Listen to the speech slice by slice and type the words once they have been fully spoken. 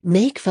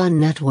Make Fun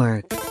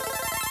Network.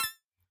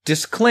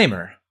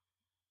 Disclaimer.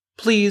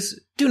 Please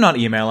do not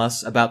email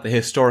us about the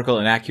historical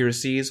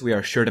inaccuracies we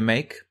are sure to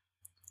make.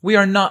 We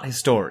are not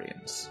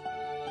historians.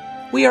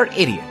 We are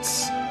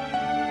idiots.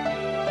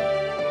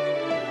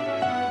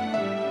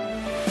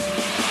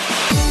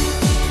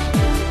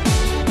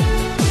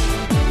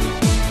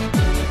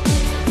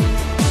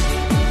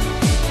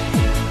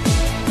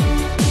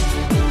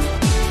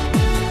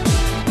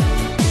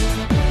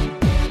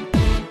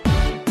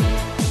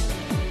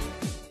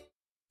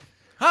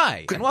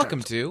 Hi, and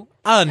welcome to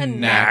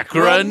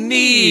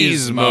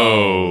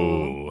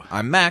Anachronismo.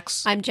 I'm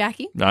Max. I'm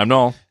Jackie. I'm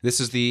Noel. This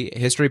is the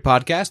history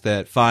podcast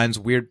that finds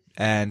weird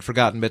and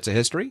forgotten bits of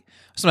history,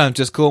 sometimes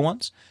just cool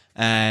ones,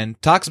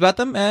 and talks about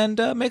them and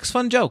makes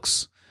fun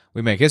jokes.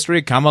 We make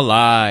history come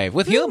alive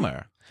with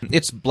humor.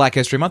 It's Black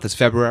History Month. It's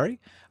February,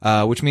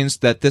 which means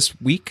that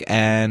this week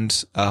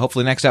and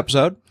hopefully next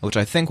episode, which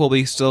I think will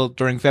be still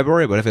during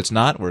February, but if it's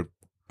not, we're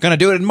going to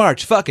do it in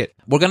March. Fuck it.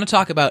 We're going to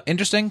talk about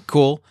interesting,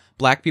 cool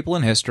Black people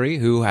in history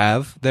who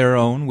have their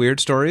own weird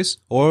stories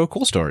or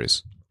cool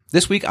stories.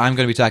 This week, I'm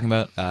going to be talking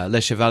about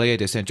Le Chevalier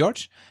de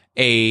Saint-Georges,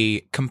 a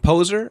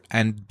composer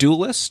and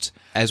duelist,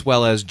 as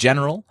well as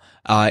general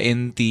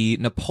in the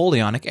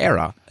Napoleonic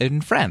era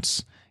in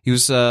France. He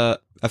was a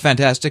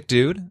fantastic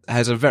dude,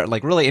 has a very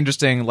really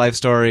interesting life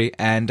story,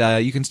 and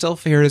you can still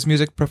hear his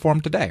music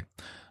performed today.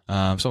 So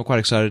I'm quite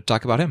excited to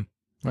talk about him.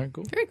 All right,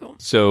 cool. Very cool.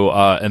 So,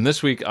 and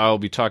this week I'll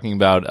be talking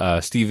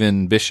about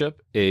Stephen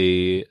Bishop,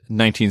 a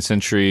 19th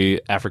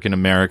century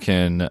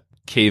African-American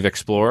cave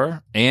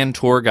explorer and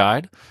tour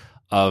guide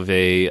of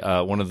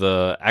one of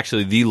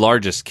the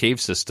largest cave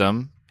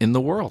system in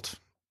the world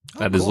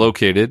that is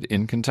located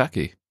in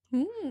Kentucky.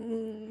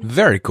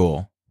 Very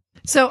cool.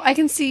 So I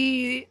can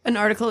see an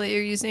article that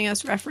you're using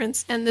as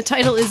reference, and the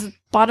title is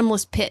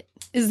Bottomless Pit.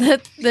 Is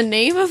that the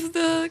name of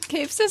the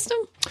cave system?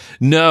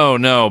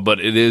 No,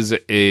 but it is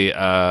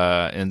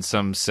in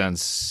some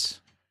sense,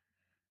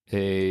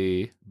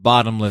 a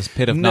bottomless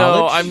pit of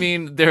knowledge? No, I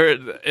mean,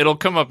 it'll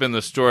come up in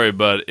the story,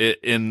 but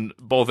in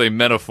both a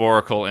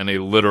metaphorical and a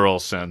literal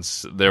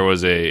sense, there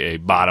was a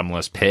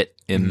bottomless pit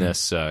in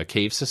this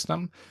cave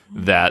system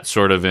that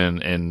sort of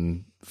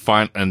and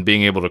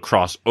being able to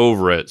cross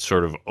over it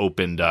sort of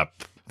opened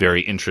up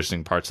very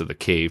interesting parts of the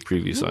cave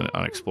previously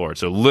unexplored.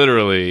 So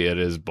literally it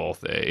is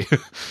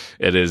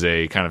it is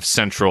a kind of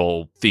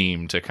central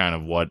theme to kind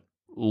of what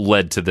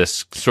led to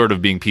this sort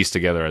of being pieced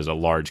together as a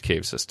large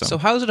cave system. So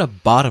how is it a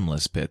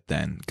bottomless pit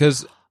then?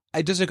 Because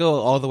does it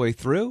go all the way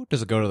through?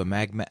 Does it go to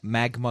the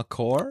magma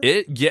core?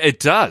 It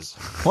does.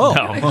 Whoa.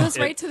 No. It goes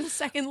right to the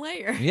second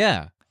layer.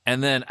 Yeah.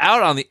 And then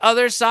out on the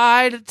other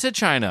side to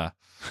China.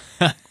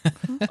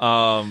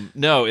 No,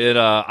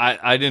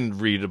 I didn't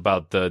read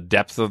about the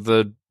depth of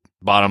the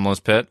bottomless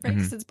pit. Right,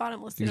 because it's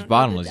bottomless. It's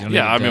bottomless. You don't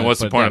Yeah, need to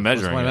what's the put point of depth.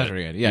 What's the measuring point of it?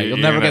 measuring it? Yeah, you'll You're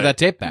never get gonna- that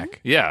tape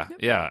back.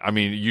 Yeah. I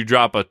mean, you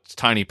drop a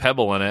tiny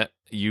pebble in it,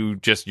 you're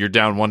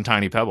down one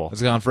tiny pebble.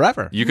 It's gone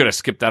forever. You could have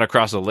skipped that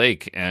across a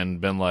lake and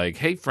been like,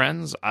 hey,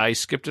 friends, I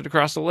skipped it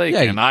across the lake,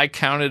 Yeah, and I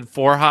counted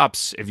 4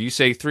 hops. If you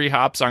say 3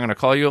 hops, I'm going to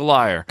call you a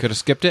liar. Could have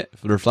skipped it,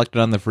 reflected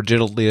on the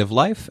fragility of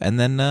life, and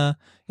then,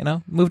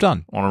 moved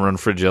on. Want to run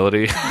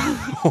fragility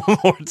one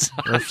more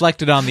time?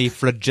 Reflected on the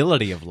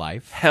fragility of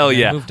life. Hell and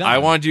then yeah. moved on. I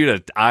want you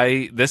to,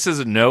 this is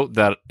a note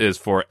that is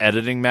for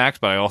editing, Max,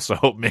 but I also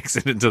hope makes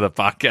it into the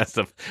podcast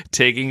of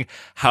taking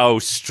how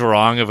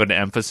strong of an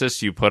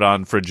emphasis you put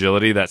on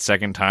fragility that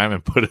second time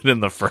and put it in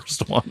the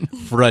first one.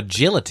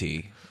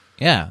 Fragility.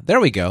 Yeah, there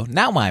we go.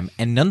 Now I'm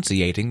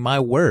enunciating my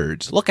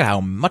words. Look at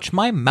how much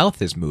my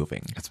mouth is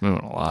moving. It's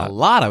moving a lot. A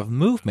lot of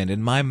movement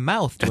in my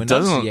mouth to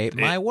enunciate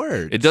my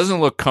words. It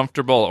doesn't look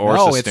comfortable or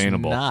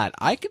sustainable. No, it's not.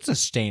 I can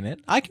sustain it.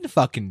 I can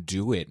fucking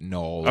do it.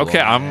 No. Okay,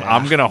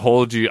 I'm gonna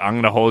hold you. I'm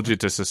gonna hold you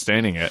to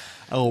sustaining it.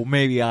 Oh,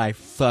 maybe I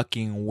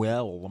fucking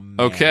will.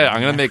 Man. Okay, I'm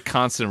gonna make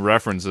constant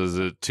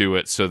references to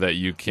it so that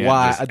you can't.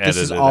 Why? Just This edit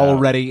is it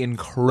already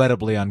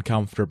incredibly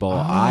uncomfortable.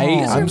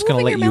 I'm just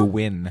gonna let you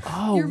win.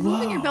 You're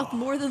moving your mouth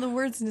more than the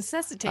words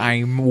necessitate.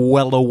 I'm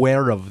well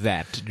aware of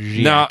that,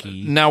 out.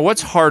 Jackie. Now,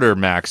 what's harder,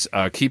 Max?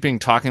 Keeping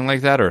talking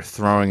like that or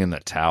throwing in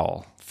the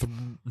towel?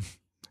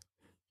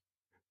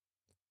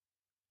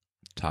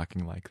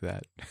 Talking like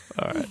that.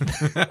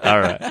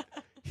 All right.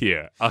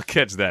 Here, I'll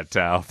catch that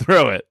towel.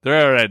 Throw it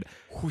in.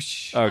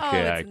 Whoosh.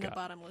 Okay, it's I in the got.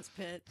 bottomless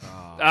pit.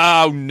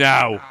 Oh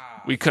no,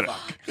 we could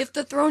have. If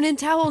the thrown-in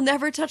towel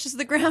never touches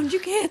the ground, you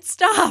can't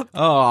stop.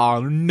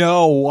 Oh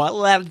no!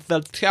 Let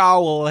the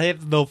towel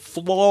hit the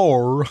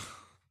floor.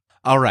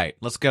 All right,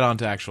 let's get on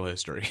to actual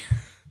history.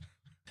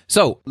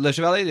 So, Le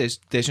Chevalier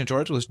de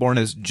Saint-Georges was born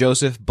as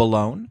Joseph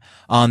Boulogne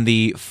on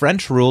the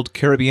French-ruled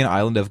Caribbean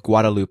island of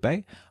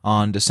Guadeloupe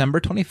on December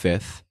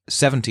 25th,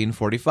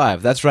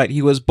 1745. That's right,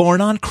 he was born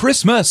on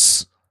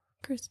Christmas!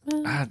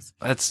 Christmas.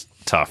 That's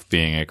tough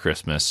being at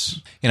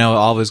Christmas. You know,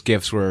 all of his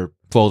gifts were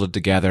folded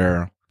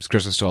together.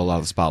 Christmas stole a lot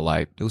of the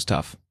spotlight. It was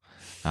tough.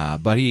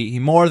 But he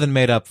more than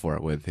made up for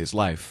it with his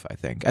life, I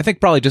think. I think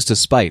probably just to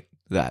spite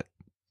that.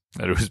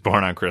 That he was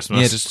born on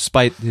Christmas. Yeah, just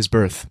despite his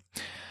birth.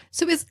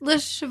 So is Le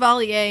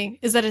Chevalier,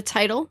 is that a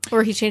title?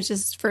 Or he changed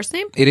his first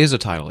name? It is a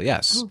title,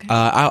 yes. Okay.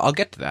 I'll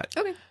get to that.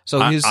 Okay. So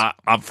his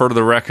for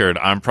the record,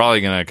 I'm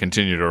probably going to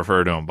continue to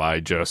refer to him by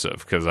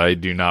Joseph because I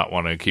do not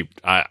want to keep.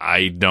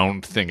 I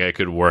don't think I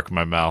could work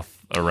my mouth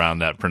around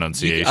that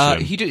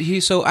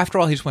pronunciation. So after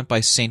all, he just went by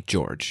Saint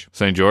George.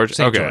 St. George.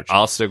 St. Okay, George.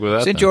 I'll stick with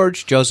that. St. then.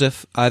 George,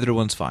 Joseph, either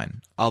one's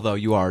fine. Although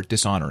you are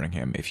dishonoring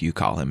him if you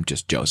call him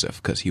just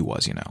Joseph because he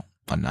was,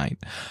 a knight.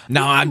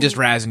 No, I'm just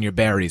razzing your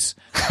berries.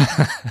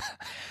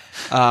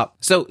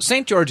 So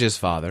St. George's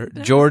father,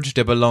 George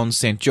de Boulogne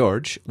St.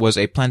 George, was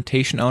a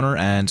plantation owner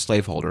and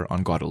slaveholder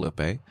on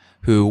Guadalupe,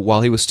 who,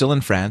 while he was still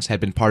in France, had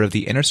been part of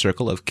the inner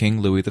circle of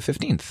King Louis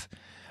XV.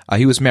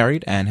 He was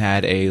married and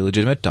had a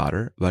legitimate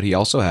daughter, but he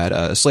also had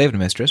a slave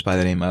mistress by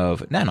the name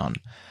of Nanon.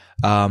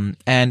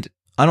 And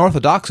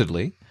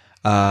unorthodoxly,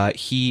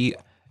 he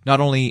not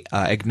only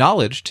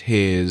acknowledged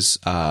his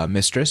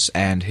mistress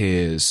and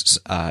his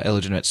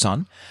illegitimate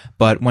son,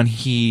 but when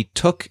he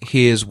took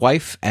his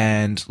wife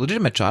and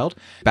legitimate child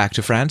back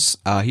to France,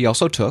 he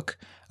also took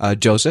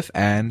Joseph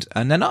and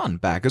Nanon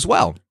back as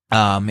well.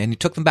 And he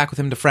took them back with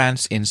him to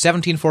France in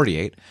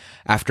 1748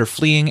 after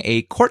fleeing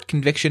a court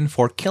conviction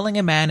for killing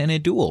a man in a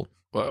duel.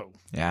 Whoa.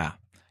 Yeah.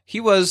 He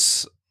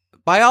was,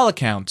 by all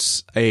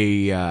accounts,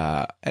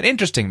 an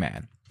interesting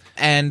man.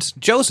 And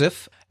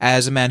Joseph,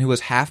 as a man who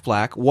was half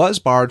black, was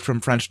barred from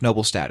French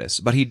noble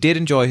status, but he did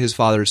enjoy his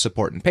father's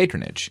support and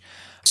patronage.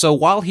 So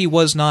while he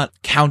was not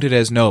counted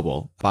as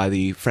noble by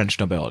the French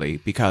nobility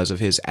because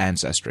of his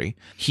ancestry,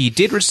 he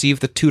did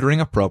receive the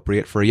tutoring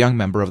appropriate for a young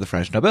member of the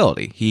French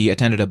nobility. He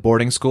attended a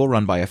boarding school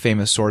run by a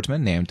famous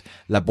swordsman named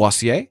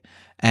Laboissier,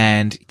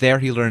 and there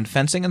he learned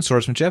fencing and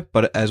swordsmanship,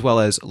 but as well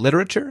as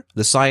literature,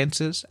 the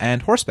sciences,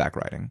 and horseback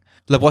riding.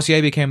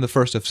 Laboissier became the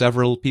first of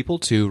several people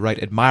to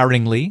write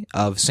admiringly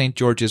of St.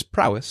 George's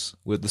prowess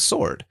with the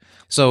sword.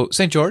 So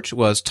St. George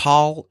was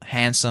tall,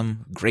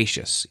 handsome,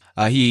 gracious.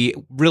 He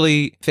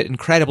really fit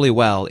incredibly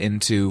well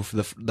into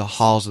the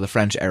halls of the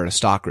French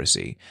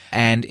aristocracy.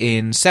 And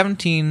in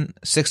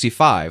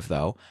 1765,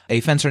 though,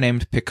 a fencer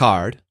named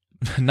Picard,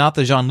 not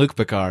the Jean-Luc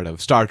Picard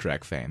of Star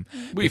Trek fame,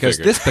 because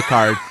figured. this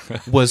Picard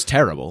was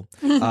terrible.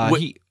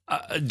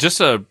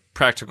 Just a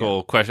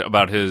practical question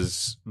about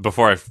his,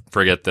 before I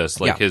forget this,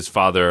 his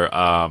father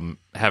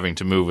having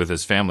to move with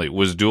his family.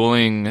 Was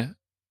dueling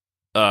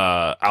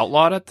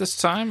outlawed at this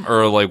time?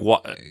 Or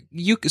what?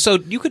 You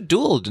could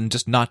duel and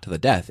just not to the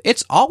death.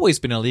 It's always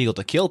been illegal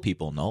to kill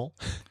people, Noel.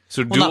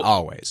 So Well, not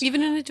always.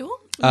 Even in a duel?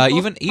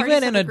 Even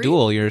in a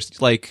duel, you're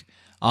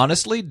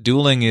honestly,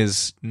 dueling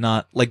is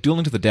not,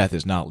 dueling to the death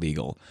is not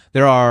legal.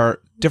 There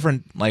are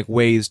different,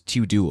 ways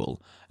to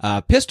duel.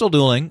 Pistol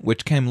dueling,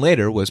 which came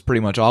later, was pretty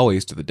much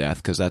always to the death,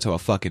 because that's how a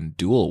fucking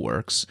duel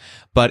works.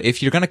 But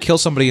if you're gonna kill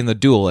somebody in the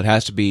duel, it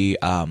has to be,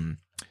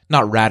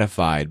 not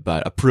ratified,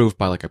 but approved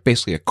by,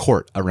 basically a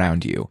court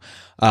around you,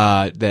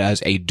 that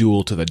has a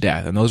duel to the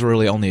death. And those were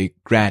really only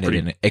granted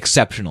in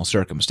exceptional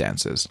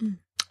circumstances.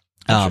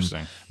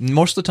 Interesting.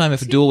 Most of the time,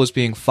 if a duel was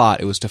being fought,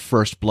 it was to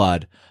first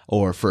blood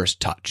or first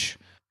touch.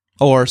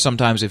 Or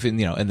sometimes if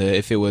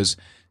it was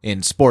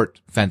in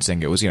sport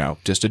fencing, it was,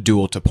 just a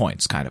duel to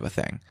points kind of a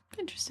thing.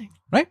 Interesting.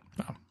 Right?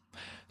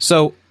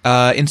 So,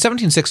 in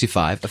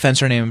 1765, a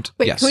fencer named...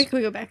 Wait, yes. can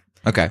we go back?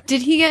 Okay.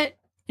 Did he get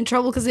in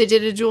trouble because they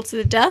did a duel to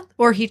the death?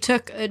 Or he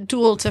took a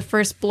duel to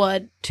first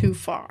blood too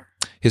far?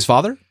 His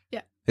father?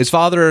 Yeah. His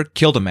father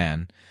killed a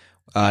man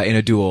in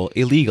a duel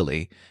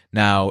illegally.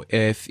 Now,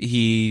 if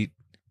he...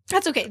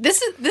 That's okay.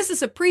 This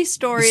is a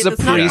pre-story. This is a that's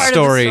not part of the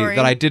pre-story story.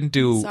 that I didn't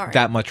do Sorry.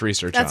 that much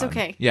research That's on.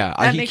 okay. Yeah,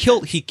 That he makes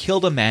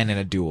killed a man in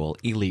a duel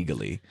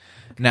illegally.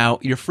 Now,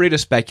 you're free to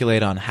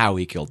speculate on how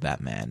he killed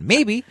that man.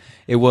 Maybe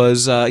it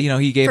was,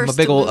 he gave First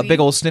him to a Louis. big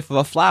old sniff of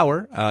a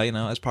flower,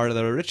 as part of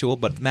the ritual,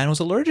 but the man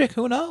was allergic.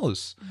 Who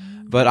knows?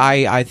 But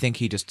I think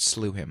he just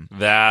slew him.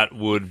 That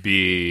would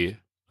be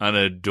an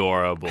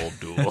adorable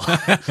duel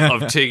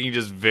of taking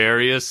just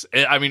various,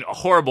 a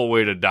horrible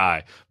way to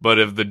die, but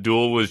if the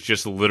duel was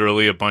just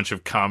literally a bunch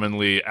of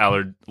commonly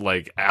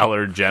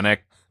allergenic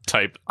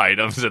type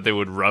items that they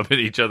would rub at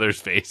each other's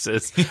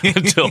faces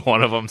until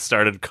one of them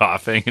started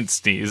coughing and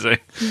sneezing.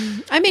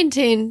 I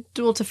maintain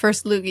duel to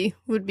first loogie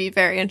would be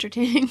very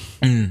entertaining.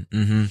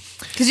 Mm-hmm.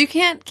 Because you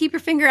can't keep your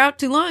finger out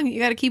too long. You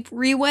got to keep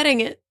re-wetting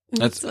it.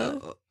 That's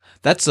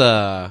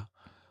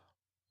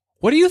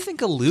what do you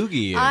think a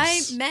loogie is?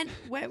 I meant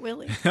Wet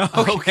Willie.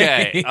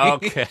 Okay.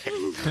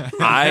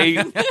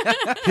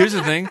 Here's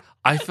the thing.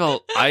 I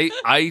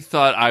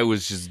thought I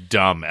was just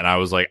dumb, and I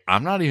was like,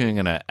 I'm not even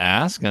gonna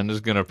ask. I'm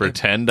just gonna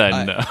pretend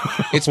I know.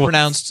 It's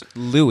pronounced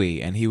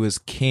Louis, and he was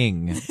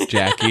king,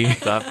 Jackie.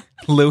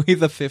 Louis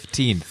the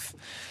 15th,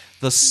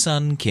 the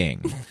Sun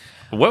King.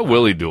 Wet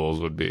Willie duels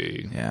would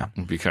be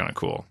kind of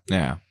cool.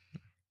 Yeah.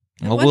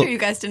 No wonder you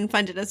guys didn't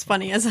find it as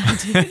funny as I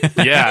did.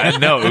 Yeah,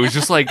 no, it was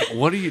just like,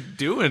 what are you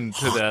doing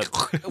to that?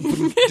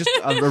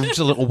 just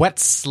a little wet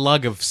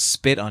slug of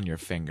spit on your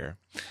finger.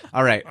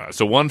 All right.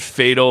 So one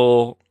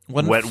fatal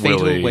One Wet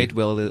fatal Willy.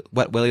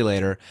 Wet Willy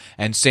later,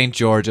 and St.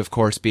 George, of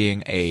course,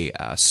 being a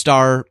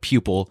star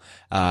pupil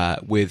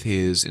with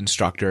his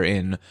instructor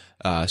in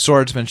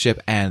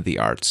swordsmanship and the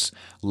arts.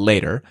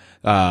 Later,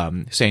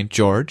 Joseph St.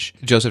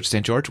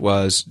 George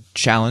was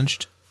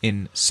challenged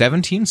in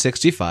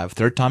 1765,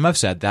 third time I've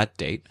said that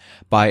date,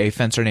 by a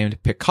fencer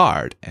named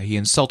Picard. He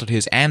insulted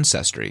his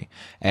ancestry,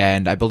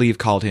 and I believe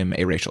called him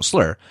a racial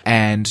slur,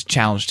 and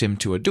challenged him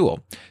to a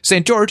duel.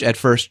 St. George at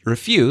first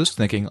refused,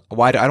 thinking,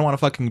 I don't want to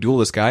fucking duel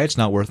this guy, it's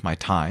not worth my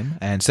time,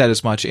 and said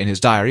as much in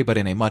his diary, but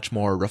in a much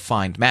more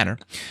refined manner.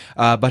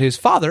 But his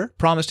father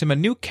promised him a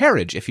new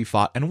carriage if he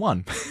fought and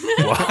won.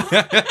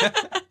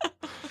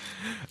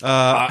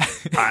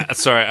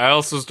 Sorry, I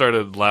also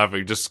started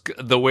laughing just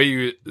the way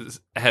you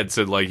had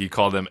said like he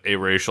called them a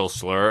racial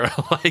slur.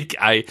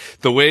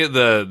 The way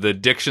the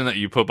diction that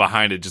you put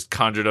behind it just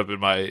conjured up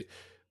in my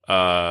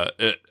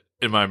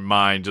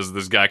mind just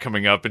this guy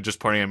coming up and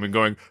just pointing at him and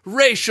going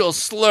racial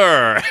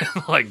slur,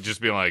 like just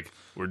being like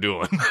we're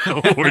dueling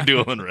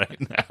right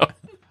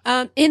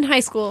now. In high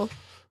school,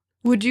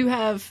 would you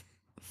have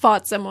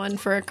fought someone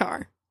for a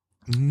car?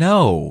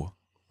 No.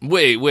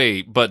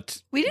 Wait,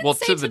 but We didn't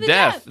say to the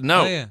death.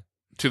 No. Oh, yeah.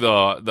 To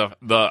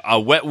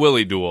the Wet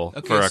Willy duel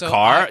Okay, for a so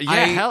car.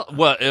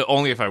 I-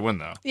 Only if I win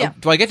though. Yeah.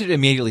 Do I get to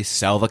immediately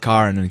sell the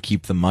car and then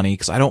keep the money?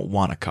 Because I don't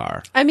want a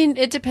car. I mean,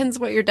 it depends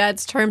what your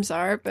dad's terms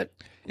are, but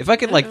If I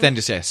could then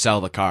just say sell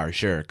the car,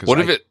 sure. 'cause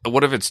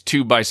What if it's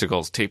two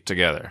bicycles taped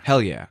together?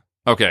 Hell yeah.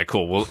 Okay,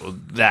 cool. Well,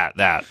 that,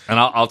 and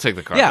I'll take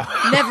the car. Yeah.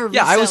 never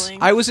Yeah,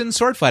 reselling. I was in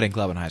sword fighting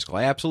club in high school.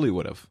 I absolutely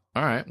would have.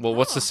 All right. Well,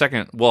 what's the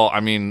second? Well, I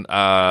mean,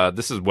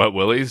 this is Wet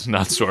Willy's,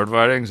 not sword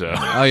fighting. So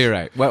Oh, you're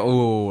right. Well,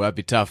 ooh, that'd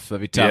be tough.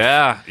 I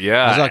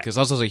yeah. was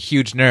also a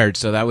huge nerd,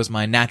 so that was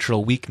my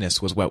natural weakness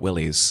was Wet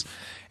Willies.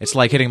 It's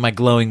like hitting my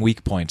glowing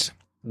weak point.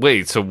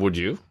 Wait. So would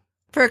you?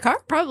 For a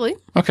car? Probably.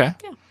 Okay.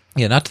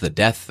 Yeah, not to the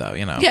death though.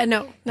 You know. Yeah,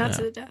 no, not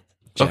to the death.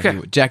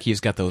 Jackie's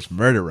got those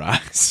murder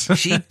eyes.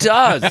 She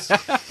does.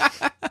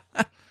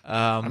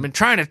 I've been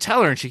trying to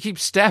tell her, and she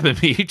keeps stabbing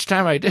me each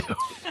time I do.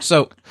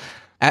 So,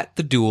 at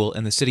the duel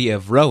in the city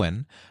of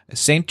Rouen,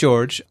 St.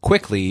 George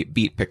quickly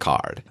beat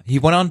Picard. He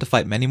went on to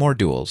fight many more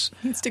duels.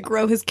 He needs to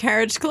grow his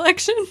carriage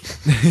collection.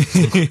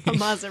 A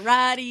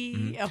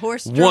Maserati, a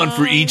horse drawn. One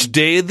for each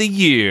day of the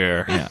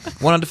year. Yeah.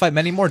 Went on to fight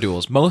many more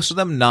duels, most of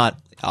them not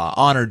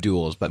honor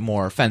duels, but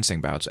more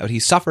fencing bouts. He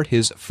suffered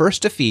his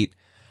first defeat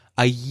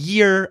a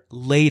year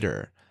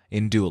later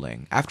in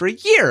dueling. After a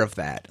year of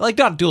that. Like,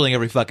 not dueling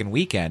every fucking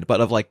weekend,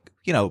 but of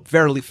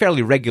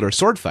fairly regular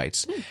sword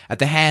fights at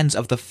the hands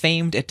of the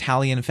famed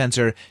Italian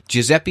fencer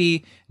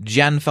Giuseppe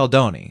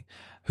Gianfaldoni,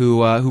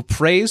 who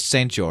praised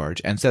St.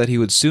 George and said that he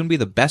would soon be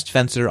the best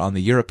fencer on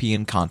the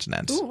European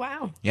continent. Ooh,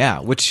 wow.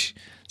 Yeah, which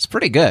is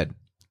pretty good.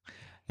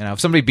 You know, if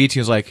somebody beats you,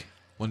 it's like,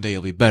 one day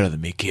you'll be better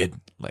than me, kid.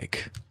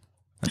 Like,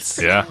 that's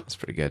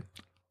pretty good.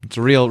 It's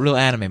a real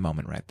anime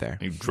moment right there.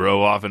 He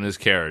drove off in his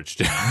carriage.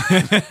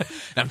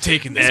 I'm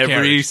taking this Every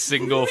carriage.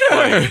 single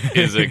fight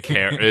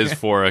is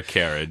for a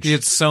carriage. He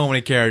had so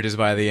many carriages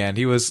by the end.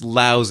 He was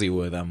lousy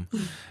with them.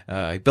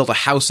 He built a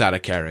house out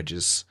of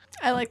carriages.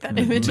 I like that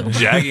image a lot.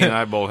 Jackie and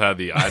I both had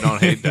the I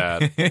don't hate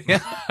that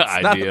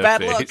idea a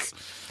bad face.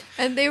 look.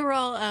 And they were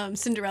all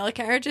Cinderella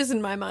carriages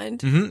in my mind.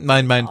 Mm-hmm.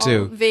 Mine All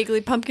too.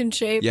 vaguely pumpkin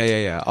shaped.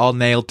 Yeah. All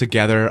nailed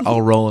together,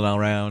 all rolling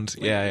around.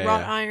 Yeah.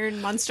 Wrought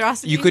iron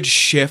monstrosity. You could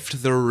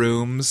shift the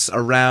rooms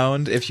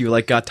around if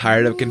you got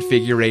tired of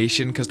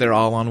configuration because they're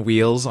all on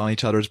wheels on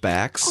each other's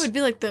backs. Oh, it'd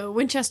be like the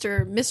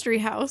Winchester Mystery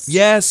House.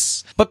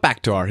 Yes. But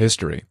back to our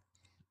history.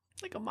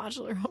 Like a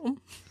modular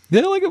home.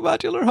 Yeah, like a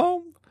modular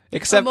home.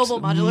 Except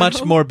mobile modular much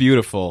home. more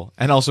beautiful.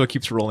 And also it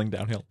keeps rolling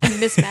downhill.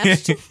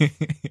 Mismatched.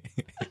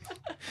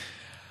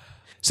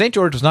 St.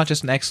 George was not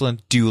just an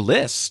excellent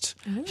duelist,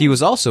 he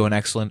was also an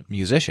excellent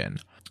musician.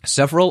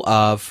 Several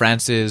of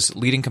France's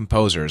leading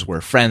composers were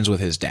friends with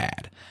his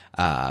dad,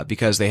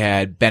 because they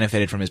had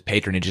benefited from his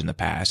patronage in the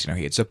past.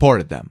 He had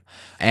supported them.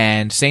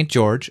 And St.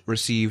 George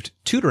received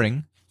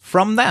tutoring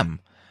from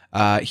them.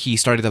 He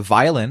studied the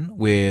violin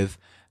with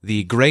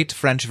the great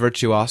French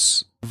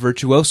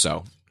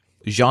virtuoso,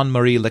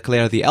 Jean-Marie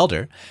Leclerc the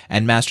Elder,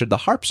 and mastered the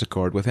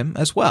harpsichord with him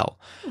as well.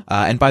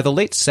 And by the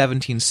late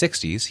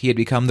 1760s, he had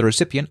become the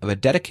recipient of a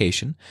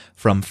dedication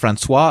from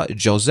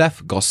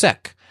Francois-Joseph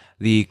Gossec,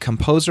 the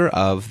composer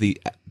at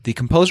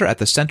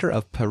the center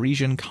of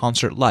Parisian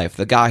concert life,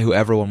 the guy who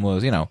everyone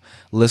was,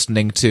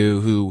 listening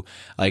to, who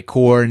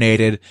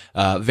coordinated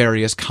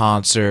various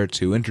concerts,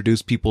 who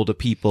introduced people to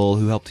people,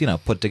 who helped,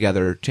 put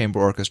together chamber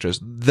orchestras,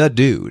 the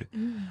dude.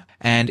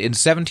 And in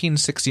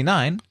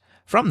 1769,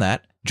 from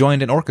that,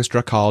 joined an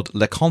orchestra called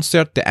Le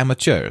Concert des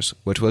Amateurs,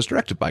 which was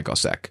directed by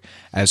Gossec,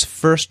 as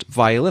first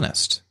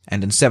violinist.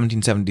 And in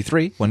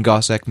 1773, when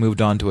Gossec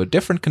moved on to a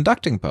different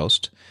conducting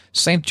post,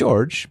 St.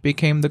 George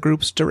became the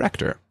group's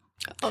director.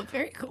 Oh,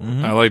 very cool.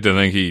 I like to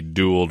think he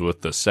dueled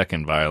with the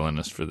second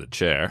violinist for the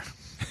chair.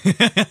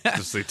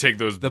 Just they take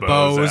those The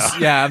bows. bows. out.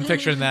 Yeah, I'm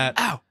picturing that.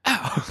 Ow,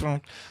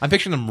 ow. I'm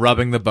picturing them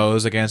rubbing the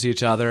bows against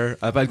each other,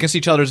 against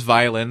each other's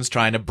violins,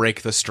 trying to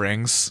break the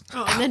strings.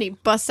 Oh, and then he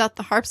busts out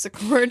the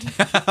harpsichord.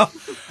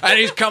 And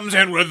he comes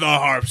in with the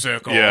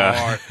harpsichord.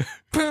 Yeah.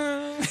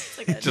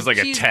 It's Just like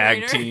a cheese tag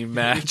grater. team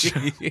match.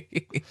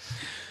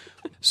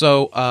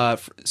 So,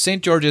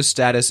 St. George's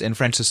status in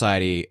French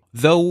society,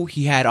 though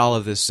he had all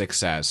of this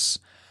success,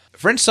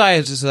 French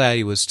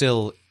society was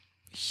still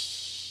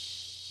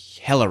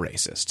hella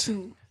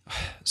racist.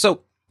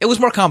 So, it was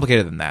more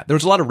complicated than that. There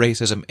was a lot of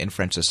racism in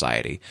French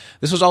society.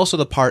 This was also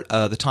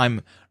the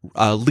time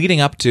leading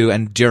up to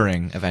and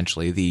during,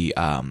 eventually, the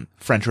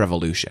French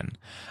Revolution.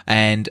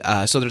 And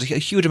so there's a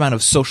huge amount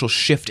of social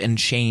shift and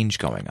change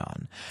going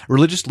on.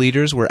 Religious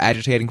leaders were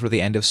agitating for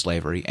the end of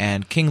slavery,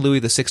 and King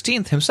Louis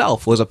XVI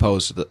himself was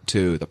opposed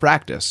to the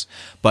practice.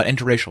 But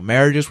interracial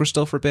marriages were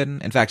still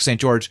forbidden. In fact, St.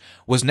 George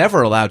was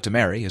never allowed to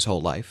marry his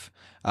whole life.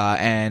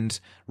 And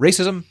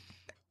racism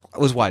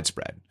was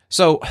widespread.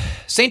 So,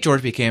 St.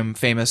 George became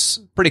famous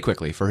pretty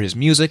quickly for his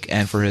music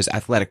and for his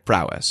athletic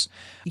prowess.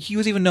 He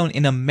was even known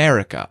in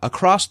America,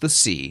 across the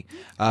sea,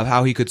 of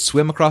how he could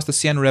swim across the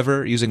Seine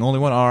River using only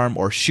one arm,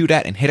 or shoot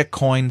at and hit a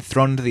coin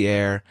thrown into the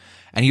air.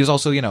 And he was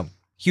also,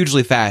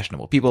 hugely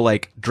fashionable. People,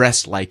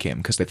 dressed like him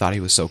because they thought he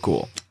was so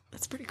cool.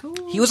 That's pretty cool.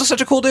 He was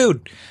such a cool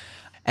dude.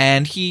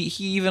 And he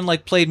even,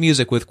 played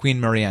music with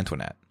Queen Marie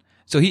Antoinette.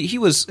 So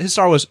his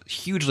star was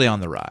hugely on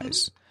the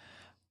rise.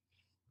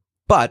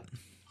 But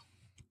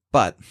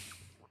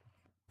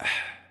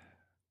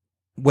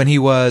when he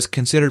was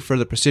considered for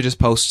the prestigious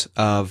post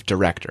of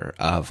director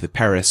of the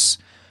Paris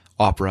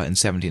Opera in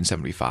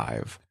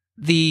 1775,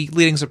 the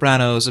leading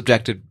sopranos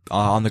objected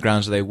on the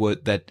grounds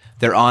that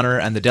their honor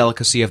and the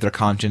delicacy of their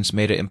conscience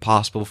made it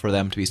impossible for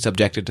them to be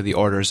subjected to the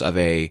orders of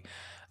and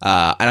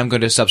I'm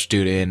going to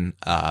substitute in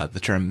the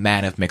term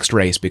man of mixed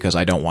race because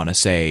I don't want to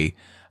say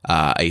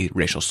a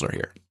racial slur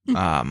here.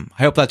 I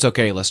hope that's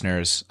okay,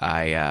 listeners.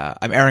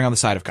 I'm erring on the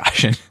side of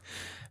caution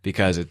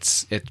because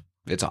it's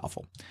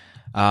awful.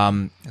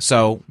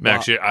 So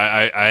Max,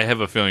 I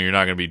have a feeling you're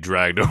not going to be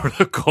dragged over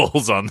the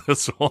coals on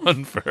this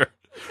one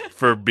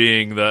for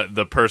being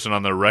the person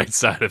on the right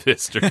side of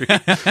history.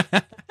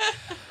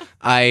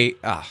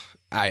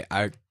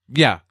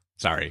 Yeah,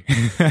 sorry.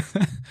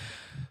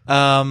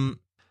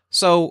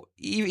 So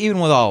even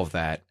with all of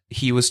that,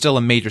 he was still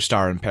a major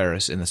star in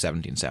Paris in the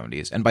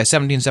 1770s. And by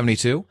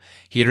 1772,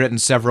 he had written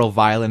several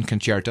violin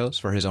concertos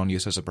for his own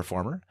use as a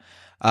performer.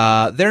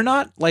 They're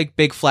not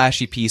big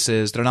flashy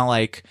pieces. They're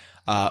not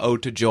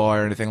Ode to Joy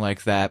or anything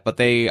like that, but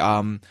they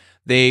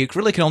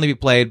really can only be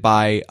played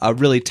by a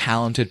really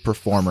talented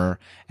performer,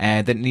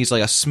 and that needs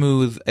a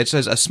smooth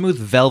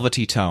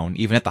velvety tone,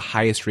 even at the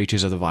highest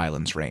reaches of the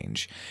violin's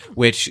range,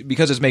 which,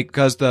 because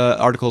the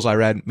articles I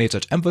read made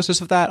such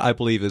emphasis of that, I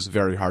believe is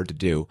very hard to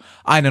do.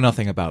 I know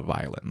nothing about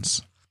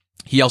violins.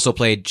 He also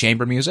played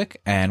chamber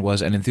music and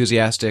was an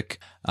enthusiastic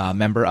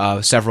member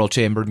of several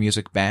chamber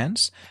music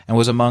bands, and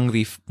was among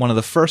one of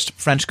the first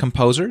French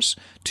composers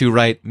to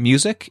write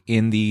music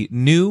in the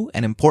new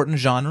and important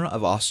genre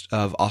of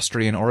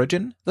Austrian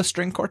origin, the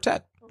string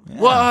quartet. Yeah.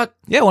 What?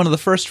 Yeah, one of the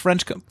first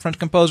French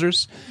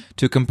composers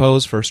to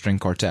compose for string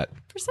quartet.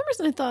 For some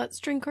reason, I thought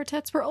string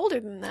quartets were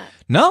older than that.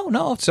 No,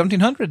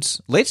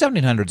 1700s, late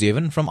 1700s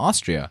even, from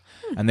Austria.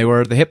 And they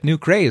were the hip new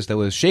craze that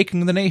was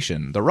shaking the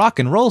nation, the rock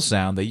and roll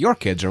sound that your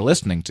kids are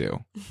listening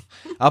to.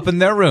 Up in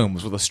their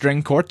rooms with a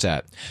string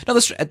quartet. Now,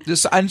 this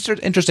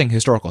interesting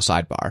historical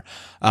sidebar.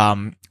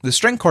 The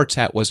string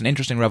quartet was an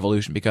interesting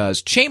revolution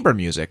because chamber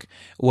music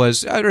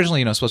was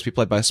originally, supposed to be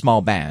played by a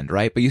small band,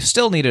 right? But you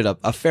still needed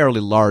a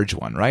fairly large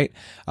one, right?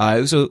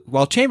 So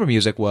while chamber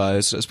music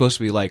was supposed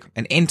to be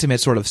an intimate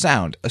sort of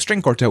sound, a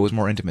string quartet was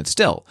more intimate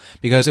still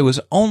because it was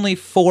only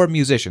 4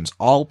 musicians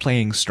all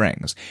playing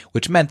strings,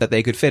 which meant that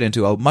they could fit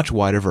into a much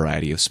wider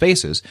variety of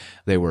spaces.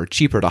 They were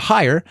cheaper to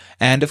hire,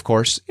 and of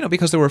course,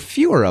 because there were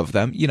fewer of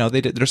them,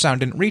 their sound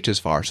didn't reach as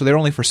far, so they were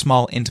only for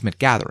small, intimate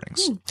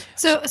gatherings.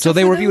 So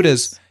they were viewed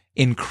as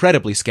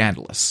incredibly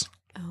scandalous.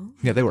 Oh.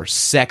 Yeah, they were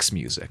sex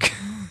music.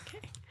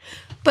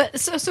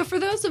 But so for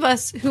those of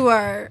us who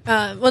are,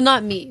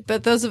 not me,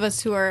 but those of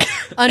us who are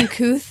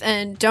uncouth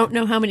and don't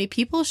know how many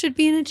people should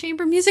be in a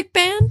chamber music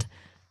band,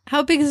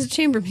 how big is a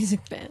chamber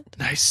music band?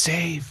 Nice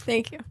save.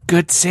 Thank you.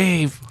 Good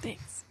save.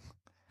 Thanks.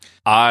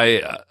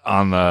 I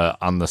on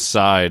the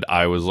side,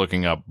 I was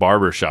looking up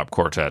barbershop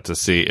quartet to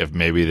see if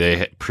maybe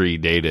they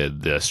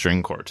predated the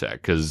string quartet,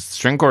 because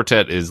string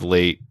quartet is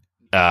late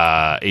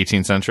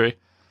 18th century.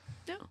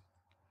 No.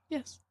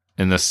 Yes.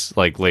 In this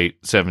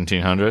late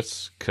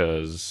 1700s,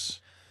 because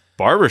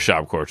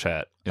barbershop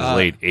quartet is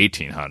late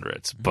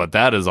 1800s, but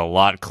that is a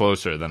lot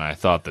closer than I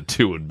thought the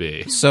two would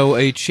be. So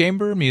a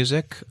chamber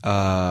music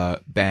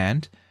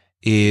band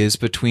is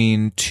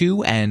between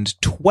 2 and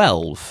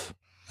 12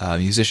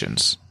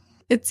 musicians.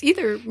 It's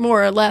either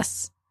more or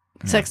less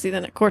sexy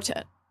than a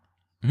quartet.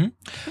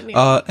 Mm-hmm.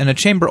 And a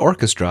chamber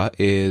orchestra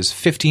is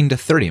 15 to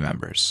 30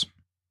 members.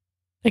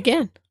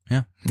 Again.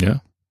 Yeah. Yeah.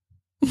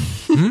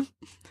 Mm-hmm.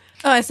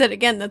 Oh, I said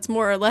again, that's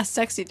more or less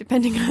sexy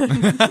depending on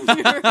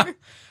I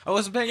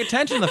wasn't paying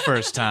attention the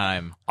first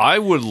time. I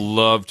would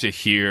love to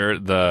hear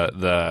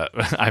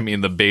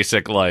the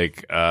basic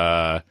like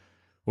that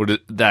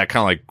kind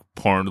of like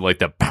porn, like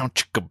the bounce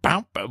chicka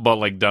bounce, but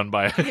like done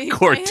by a Bass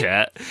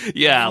quartet.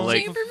 Yeah,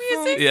 like chamber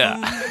music.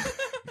 yeah.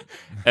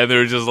 And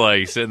they're just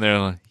like sitting there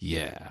like,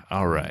 yeah,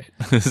 all right.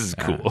 This is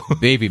cool.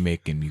 Baby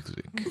making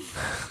music.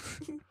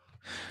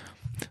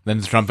 Then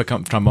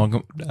the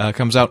trombone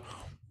comes out.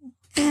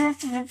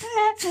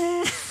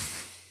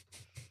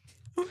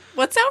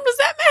 What sound was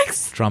that,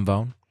 Max?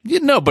 Trombone. Yeah,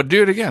 no, but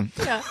do it again.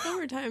 Yeah, one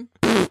more time.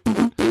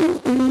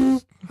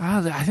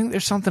 I think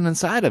there's something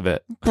inside of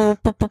it. Oh.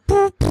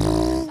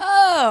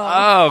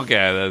 Oh,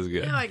 okay, that's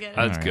good. Now I get it.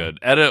 That's All right. good.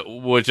 Edit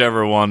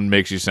whichever one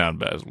makes you sound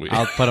best.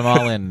 I'll put them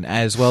all in,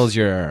 as well as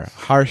your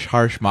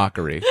harsh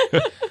mockery.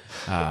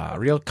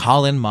 Real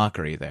call-in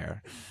mockery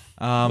there.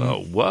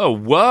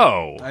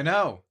 Whoa. I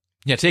know.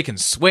 Yeah, taking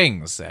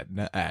swings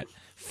at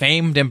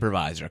famed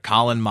improviser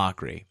Colin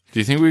Mockery. Do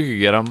you think we could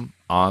get him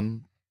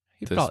on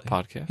He'd this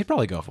podcast? He'd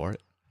probably go for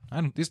it.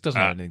 This doesn't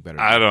have anything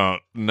better. I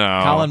don't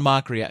know. Colin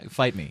Mockery,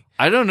 fight me.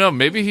 I don't know.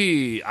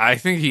 Maybe I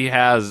think he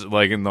has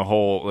like in the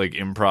whole like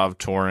improv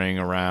touring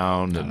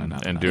around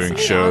and doing Is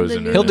he shows. on the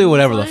And new- He'll do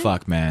whatever the Fine.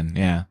 fuck, man.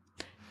 Yeah.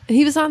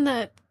 He was on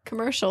that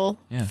commercial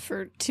Yeah.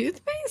 for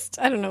toothpaste.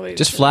 I don't know what he was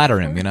Just doing flatter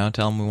for. him,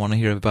 Tell him we want to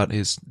hear about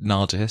his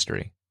knowledge of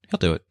history. He'll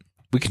do it.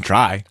 We can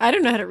try. I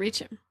don't know how to reach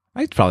him.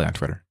 He's probably on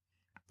Twitter.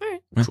 All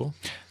right. Cool. All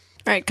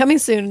right. Coming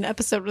soon, an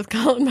episode with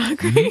Colin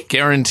Mockery.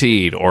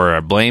 Guaranteed, or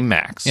blame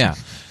Max. Yeah.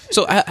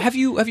 So have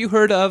you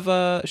heard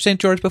of St.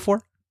 George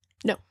before?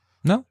 No.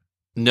 No?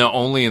 No,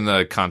 only in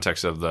the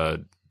context of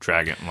the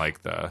dragon,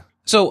 like the.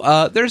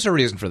 So there's a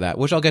reason for that,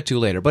 which I'll get to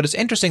later. But it's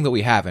interesting that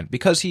we haven't,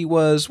 because he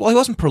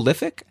wasn't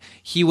prolific.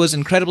 He was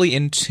incredibly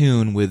in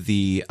tune with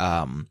the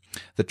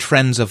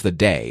trends of the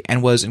day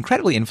and was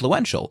incredibly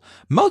influential.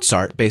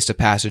 Mozart based a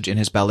passage in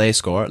his ballet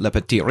score Le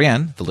Petit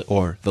Rien,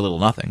 or The Little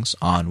Nothings,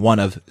 on one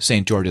of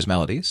St. George's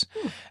melodies.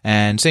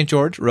 And St.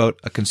 George wrote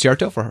a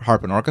concerto for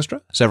harp and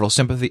orchestra, several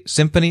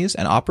symphonies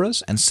and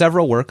operas, and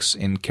several works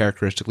in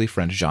characteristically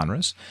French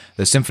genres.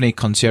 The Symphonie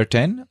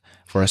Concertaine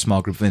for a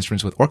small group of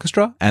instruments with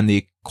orchestra, and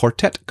the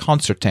Quartet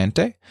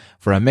Concertante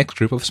for a mixed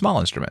group of small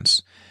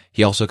instruments.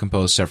 He also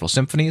composed several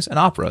symphonies and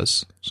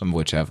operas, some of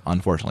which have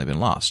unfortunately been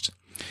lost.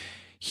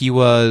 He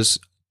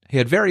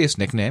had various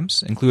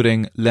nicknames,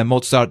 including Le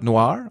Mozart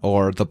Noir,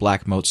 or the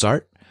Black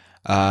Mozart,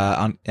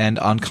 and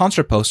on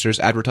concert posters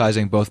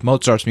advertising both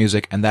Mozart's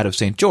music and that of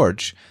St.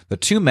 George, the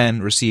two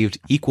men received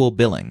equal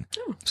billing.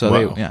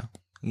 So Wow.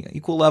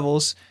 equal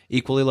levels,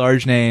 equally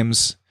large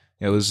names.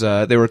 It was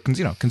they were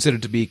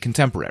considered to be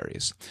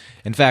contemporaries.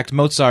 In fact,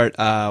 Mozart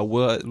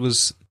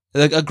was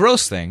a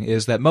gross thing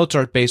is that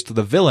Mozart based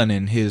the villain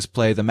in his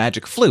play The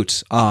Magic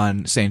Flute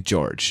on St.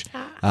 George.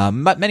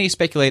 But many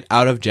speculate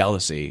out of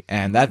jealousy,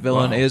 and that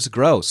villain is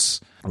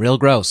gross, real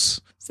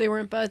gross. So they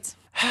weren't buds.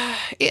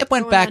 It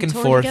went Going back on and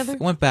tour forth. together?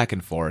 It went back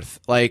and forth.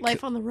 Like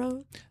Life on the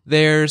road.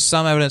 there's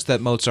some evidence that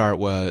Mozart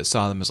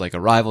saw them as like a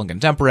rival and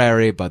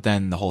contemporary, but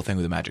then the whole thing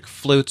with the Magic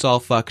Flute's all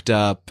fucked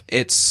up.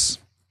 It's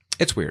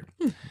weird.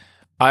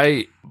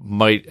 I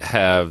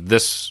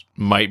this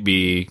might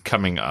be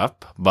coming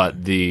up,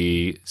 but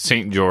the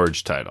St.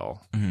 George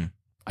title,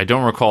 I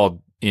don't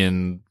recall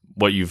in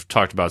what you've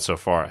talked about so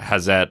far.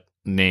 Has that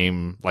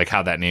name, like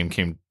how that name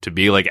came to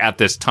be? Like at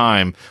this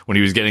time when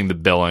he was getting the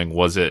billing,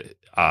 was it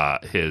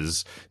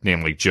his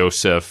name like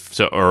Joseph?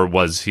 Or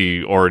was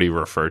he already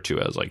referred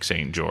to as like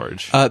St.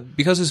 George?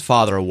 Because his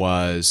father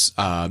was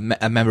a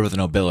member of the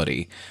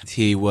nobility,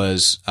 he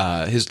was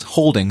his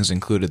holdings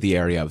included the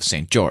area of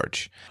St.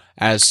 George.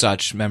 As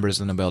such, members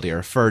of the nobility are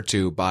referred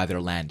to by their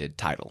landed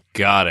title.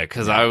 Got it.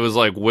 Because I was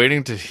like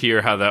waiting to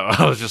hear how that.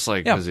 I was just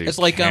like, Yeah, is he it's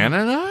like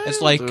canonized?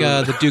 it's like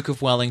the Duke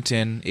of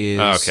Wellington is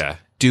Okay.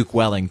 Duke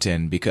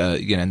Wellington,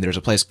 because and there's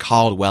a place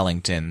called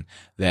Wellington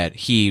that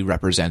he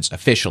represents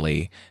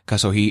officially,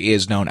 so he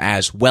is known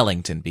as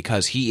Wellington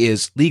because he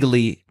is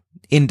legally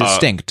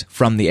indistinct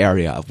from the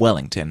area of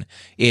Wellington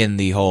in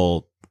the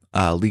whole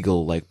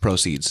legal like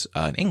proceeds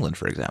in England,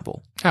 for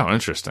example. Oh,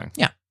 interesting.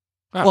 Yeah.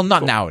 Oh, Well, not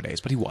cool. nowadays,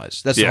 but he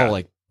was. That's the Yeah. whole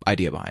like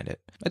idea behind it.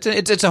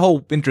 It's a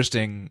whole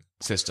interesting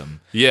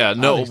system. Yeah.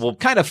 No. Well,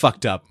 Kind of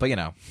fucked up, but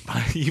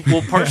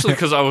well, partially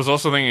because I was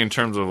also thinking in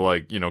terms of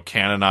like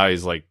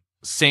canonized like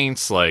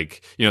saints,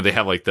 like they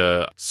have like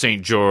the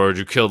Saint George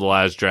who killed the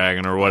last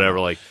dragon or whatever,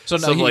 like So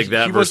no, something like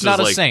that. He was versus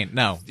not a like, saint.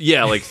 No,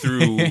 Yeah, like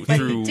through But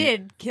through he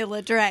did kill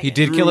a dragon. he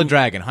did kill a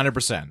dragon,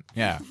 100%.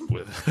 Yeah,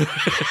 with,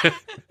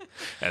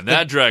 and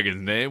that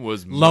dragon's name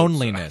was Mozart.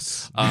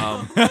 loneliness.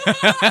 No,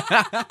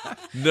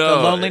 The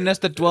loneliness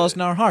that dwells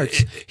in our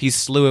hearts. He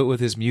slew it with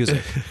his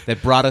music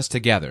that brought us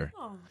together.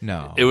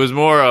 No. It was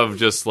more of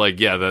just like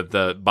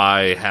that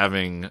by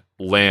having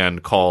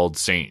land called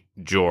Saint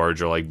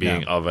George or like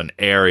being of an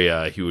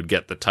area, he would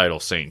get the title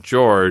Saint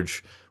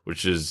George,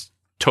 which is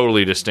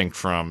totally distinct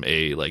from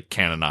a like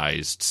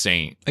canonized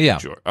Saint Yeah.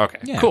 George. Okay,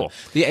 Yeah. cool.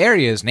 The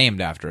area is named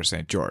after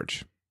St.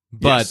 George,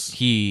 but Yes.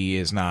 he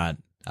is not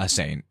a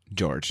St.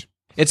 George.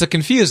 It's a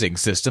confusing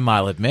system,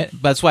 I'll admit,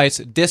 but that's why it's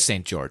de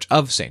Saint George,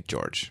 of Saint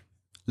George.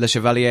 Le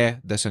Chevalier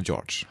de Saint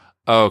George.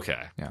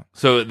 Okay. Yeah.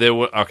 So they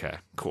were okay.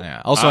 Cool.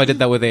 Yeah. Also, I did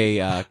that with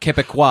a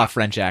Quebecois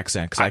French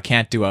accent because I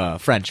can't do a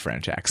French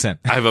accent.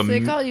 I have a So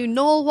they call you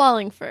Noel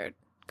Wallingford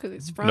because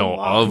he's from No,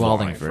 Wallingford. of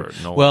Wallingford.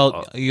 No,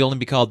 Well, you only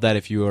be called that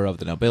if you were of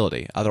the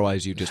nobility.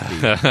 Otherwise, you'd just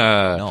be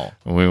no.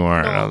 we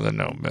weren't No. of the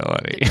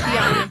nobility.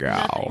 Yeah, Go.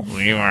 nothing.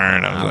 We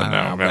weren't of the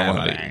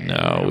nobility.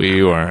 No,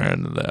 we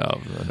weren't of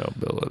the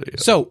nobility.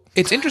 So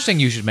it's interesting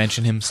you should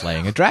mention him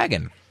slaying a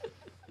dragon,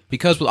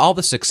 because with all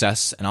the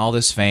success and all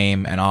this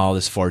fame and all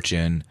this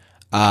fortune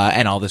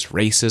and all this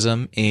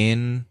racism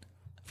in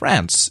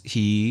France,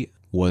 he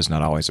was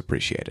not always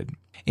appreciated.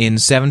 In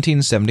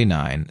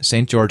 1779,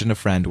 St. George and a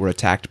friend were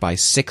attacked by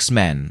 6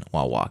 men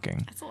while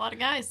walking. That's a lot of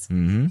guys.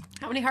 Mm-hmm.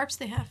 How many harps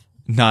they have?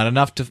 Not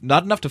enough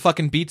to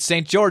fucking beat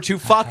St. George, who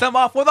fought them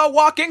off with a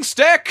walking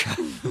stick.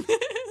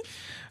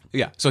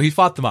 Yeah, so he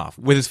fought them off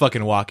with his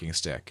fucking walking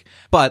stick.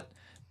 But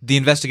the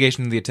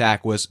investigation of the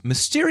attack was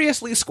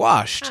mysteriously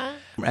squashed,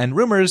 and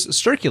rumors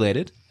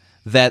circulated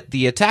that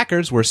the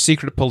attackers were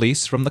secret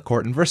police from the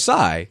court in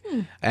Versailles,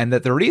 and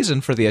that the reason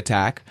for the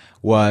attack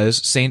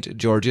was St.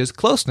 George's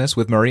closeness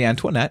with Marie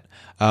Antoinette,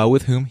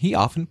 with whom he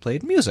often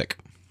played music.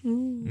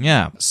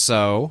 Yeah,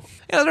 so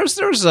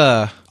there's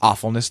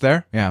awfulness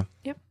there. Yeah,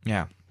 Yep.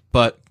 yeah,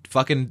 but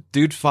fucking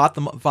dude fought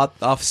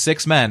off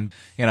 6 men,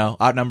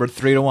 outnumbered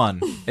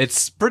 3-1.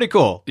 It's pretty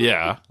cool.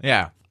 Yeah.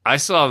 Yeah. I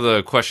still have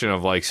the question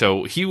of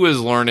so he was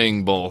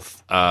learning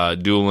both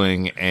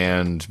dueling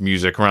and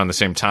music around the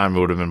same time. It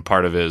would have been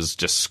part of his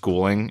just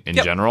schooling in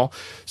general.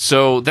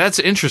 So that's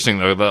interesting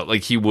though, that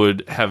he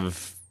would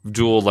have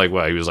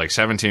dueled he was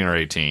 17 or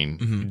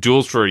 18,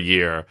 duels for a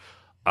year.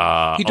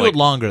 He dueled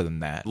longer than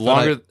that.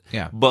 Longer,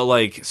 yeah. But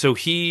so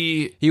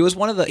he was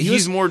one of the.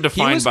 He's more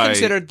defined He was by-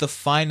 considered the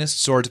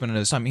finest swordsman in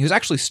his time. He was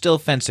actually still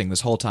fencing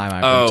this whole time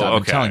I've been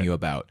okay. telling you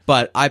about.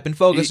 But I've been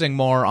focusing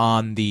more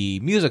on the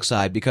music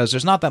side because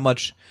there's not that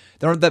much.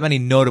 There aren't that many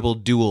notable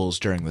duels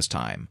during this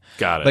time.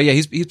 Got it. But yeah,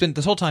 he's been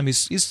this whole time.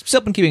 He's still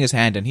been keeping his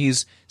hand in.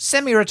 He's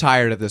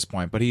semi-retired at this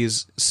point, but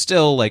he's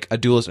still a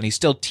duelist, and he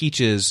still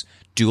teaches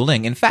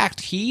dueling. In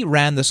fact, he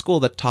ran the school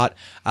that taught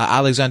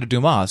Alexandre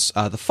Dumas,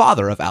 the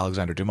father of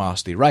Alexandre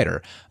Dumas, the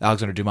writer,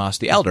 Alexandre Dumas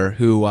the Elder,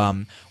 who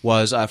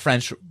was a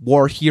French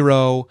war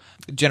hero,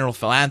 general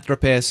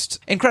philanthropist,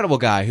 incredible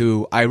guy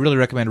who I really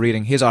recommend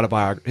reading his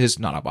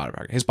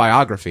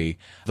biography,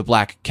 The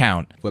Black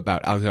Count,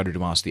 about Alexandre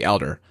Dumas the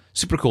Elder.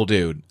 Super cool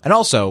dude. And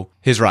also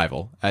his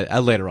rival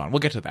later on.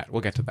 We'll get to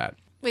that.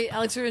 Wait,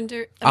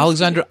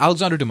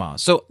 Alexandre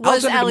Dumas. So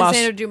was Dumas,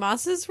 Alexander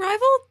Dumas's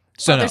rival?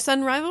 So no.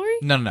 Father-son rivalry?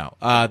 No.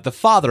 The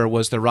father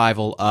was the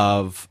rival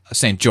of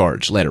St.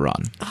 George later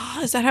on.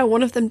 Oh, is that how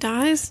one of them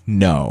dies?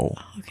 No.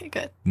 Okay,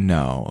 good.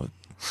 No.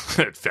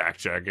 fact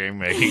checking,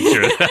 making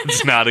sure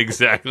that's not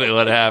exactly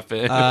what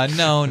happened.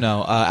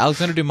 No.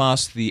 Alexandre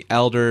Dumas the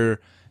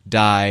Elder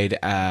died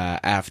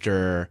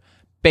after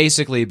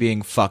basically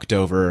being fucked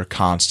over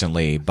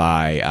constantly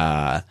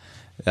by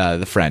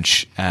the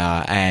French,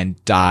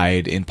 and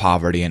died in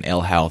poverty and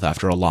ill health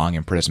after a long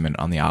imprisonment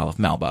on the Isle of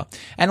Melba.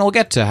 And we'll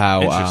get to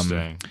how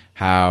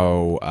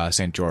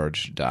St.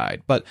 George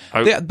died. But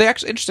they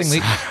actually, interestingly,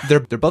 they're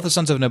both the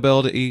sons of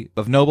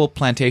noble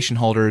plantation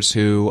holders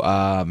who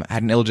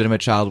had an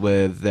illegitimate child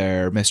with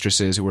their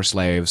mistresses who were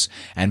slaves,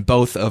 and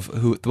both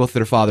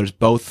their fathers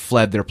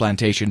fled their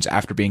plantations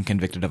after being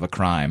convicted of a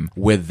crime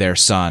with their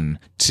son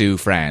to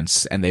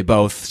France, and they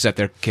both set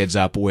their kids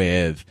up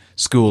with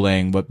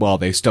schooling, but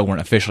they still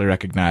weren't officially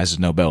recognized as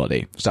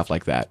nobility, stuff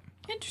like that.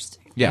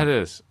 Interesting. Yeah, That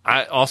is.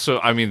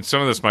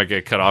 Some of this might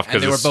get cut off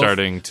because it's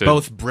starting to.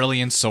 Both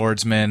brilliant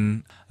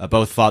swordsmen,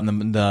 both fought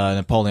in the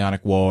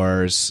Napoleonic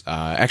Wars,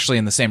 actually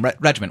in the same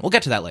regiment. We'll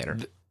get to that later.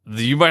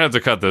 You might have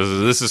to cut this.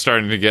 This is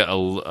starting to get a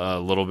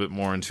little bit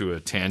more into a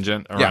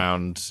tangent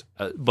around.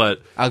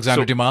 But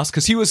Alexandre Dumas,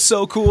 because he was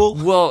so cool.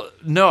 Well,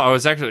 no, I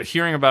was actually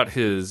hearing about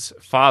his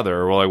father,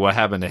 or what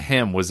happened to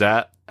him. Was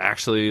that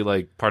actually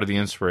part of the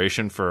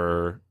inspiration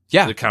for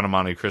the Count of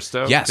Monte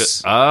Cristo?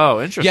 Yes.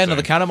 Oh, interesting. Yeah, no,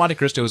 the Count of Monte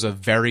Cristo is a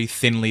very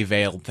thinly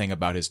veiled thing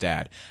about his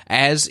dad.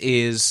 As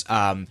is,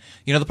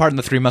 the part in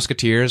The Three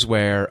Musketeers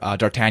where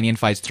D'Artagnan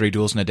fights 3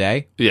 duels in a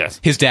day? Yes.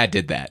 His dad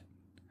did that.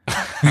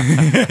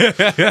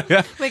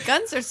 Wait,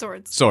 guns or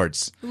swords?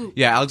 Swords. Ooh.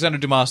 Yeah, Alexandre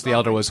Dumas the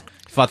Elder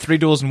fought 3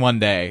 duels in one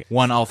day,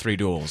 won all 3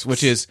 duels,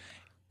 which is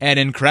an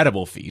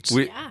incredible feat.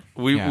 We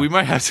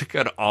might have to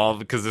cut all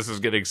because this is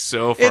getting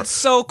so far. It's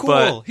so cool.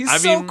 But,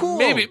 He's so cool.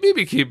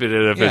 Maybe keep it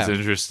in if it's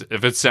interesting.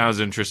 If it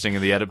sounds interesting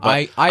in the edit.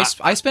 But I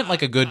spent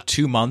a good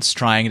 2 months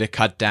trying to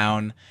cut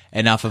down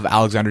enough of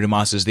Alexandre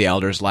Dumas' The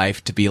Elder's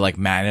life to be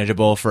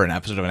manageable for an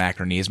episode of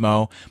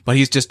Anachronismo, but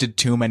he's just did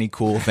too many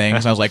cool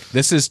things. I was like,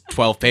 this is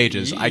 12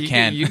 pages. I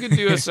can't. You could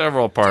do a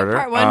several parter.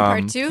 Part 1,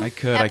 part 2. I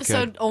could.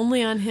 Episode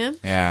only on him.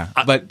 Yeah,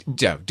 but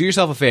do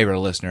yourself a favor,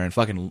 listener, and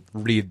fucking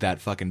read that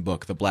fucking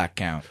book, The Black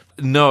Count.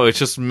 No, it's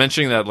just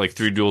mentioning that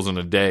 3 duels in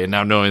a day, and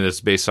now knowing that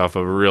it's based off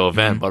of a real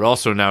event, but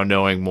also now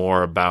knowing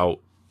more about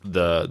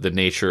the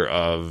nature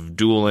of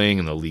dueling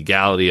and the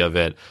legality of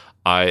it.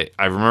 I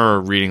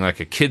remember reading like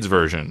a kid's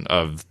version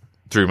of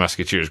Three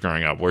Musketeers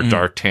growing up, where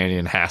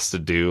D'Artagnan has to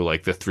do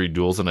like the 3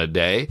 duels in a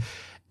day.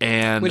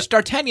 And Which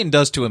D'Artagnan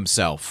does to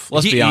himself.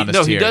 Let's be honest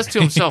here. he does to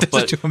himself. He does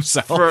but it to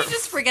himself. for- He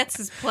just forgets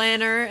his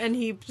planner and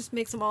he just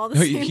makes them all the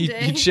same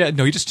day. He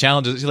just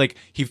challenges.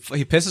 He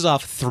pisses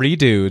off 3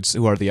 dudes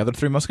who are the other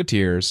 3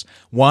 musketeers,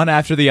 one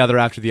after the other,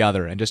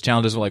 and just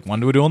challenges them, like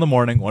one to a duel in the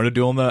morning, one to a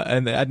duel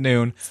at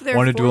noon, So there are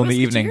one to a 4 duel in the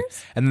evening,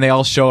 musketeers? and then they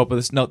all show up with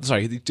this. No,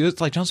 sorry, he do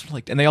it like Johnson,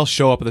 and they all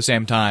show up at the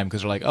same time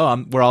because they're like,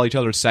 oh, we're all each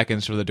other's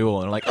seconds for the duel,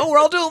 and they're like, oh, we're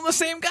all dueling the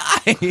same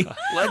guy.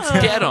 Let's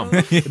get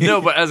him. No,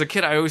 but as a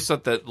kid, I always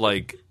thought that,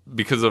 like,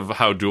 because of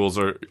how duels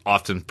are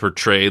often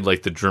portrayed,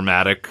 like the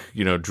dramatic,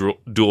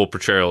 duel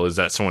portrayal is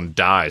that someone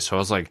dies. So I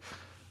was like,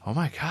 oh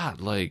my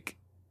God, like,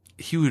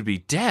 he would be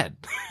dead.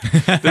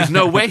 There's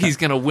no way he's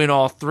going to win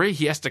all 3.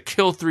 He has to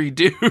kill 3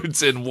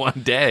 dudes in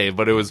one day.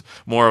 But it was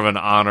more of an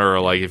honor,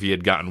 like if he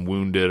had gotten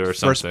wounded or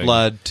something. First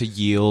blood to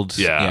yield.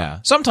 Yeah.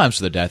 Sometimes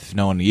to the death if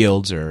no one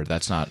yields or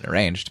that's not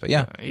arranged. But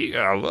yeah. He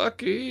got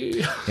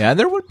lucky. Yeah,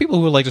 there were people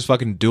who would like just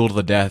fucking duel to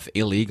the death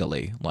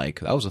illegally. Like,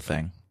 that was a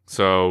thing.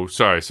 So,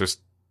 sorry. So,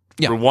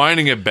 Yeah.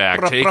 rewinding it back,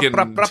 taking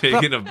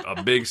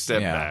a big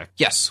step back.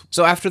 Yes.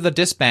 So after the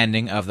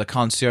disbanding of the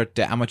Concert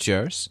des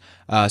Amateurs,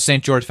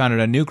 St. George founded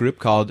a new group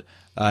called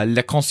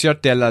Le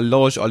Concert de la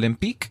Loge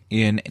Olympique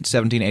in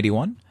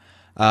 1781.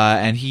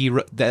 And he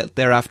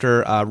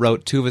thereafter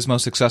wrote 2 of his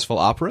most successful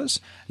operas,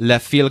 Le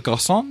Fil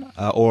Garçon,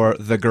 or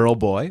The Girl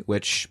Boy,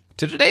 which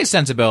to today's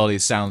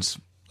sensibilities sounds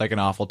like an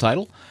awful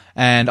title,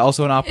 and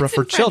also an opera It's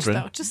for in French, children.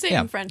 though. Just say it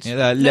in French.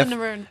 Yeah, None of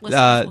our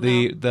listeners will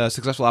know. the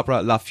successful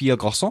opera La Fille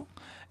Garçon,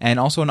 and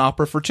also an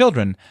opera for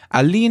children,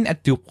 Aline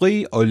et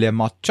Dupree ou Les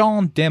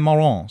Marchands des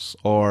Marrons,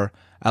 or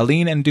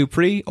Aline and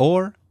Dupree,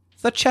 or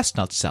The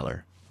Chestnut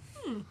Seller.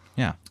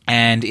 Yeah.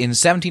 And in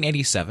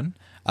 1787,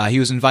 he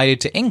was invited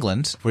to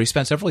England, where he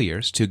spent several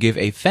years, to give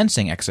a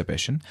fencing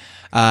exhibition.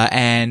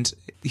 And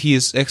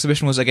his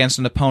exhibition was against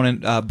an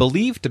opponent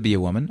believed to be a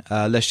woman,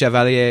 Le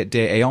Chevalier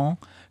d'Eon,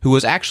 who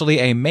was actually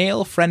a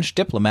male French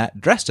diplomat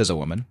dressed as a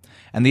woman.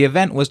 And the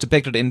event was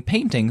depicted in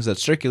paintings that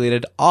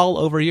circulated all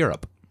over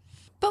Europe.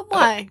 But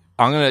why?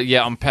 I'm going to,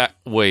 unpack.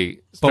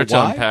 Wait. But Start to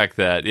why? unpack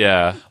that,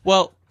 yeah.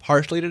 Well,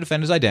 partially to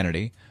defend his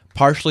identity,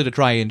 partially to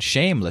try and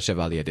shame Le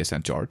Chevalier de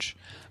Saint George,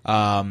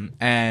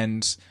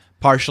 and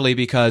partially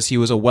because he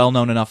was a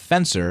well-known enough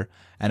fencer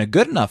and a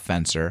good enough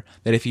fencer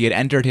that if he had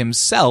entered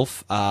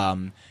himself,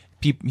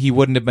 he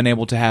wouldn't have been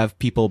able to have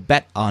people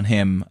bet on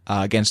him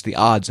against the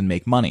odds and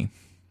make money.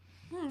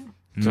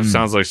 So it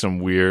sounds like some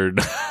weird,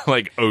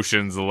 like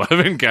Ocean's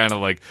 11 kind of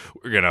like,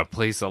 we're going to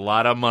place a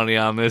lot of money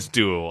on this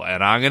duel,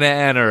 and I'm going to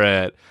enter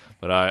it,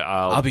 but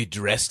I'll be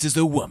dressed as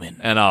a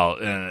woman.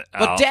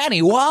 But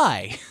Danny,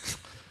 why?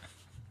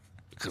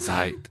 Because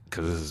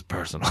this is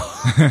personal.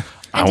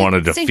 I want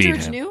to defeat St.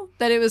 George him. knew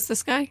that it was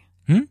this guy?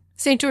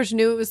 St. George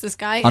knew it was this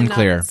guy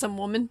Unclear. and not some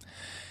woman?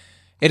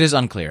 It is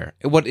unclear.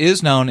 What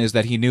is known is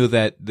that he knew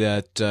that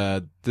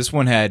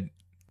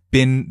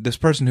this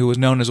person who was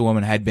known as a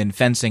woman had been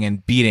fencing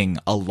and beating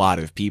a lot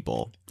of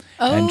people.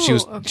 And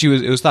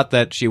it was thought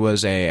that she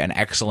was an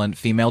excellent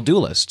female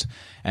duelist.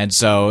 And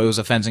so it was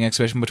a fencing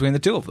exhibition between the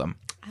 2 of them.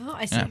 Oh,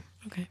 I see. Yeah.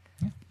 Okay.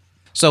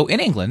 So in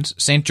England,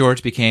 St.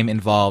 George became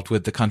involved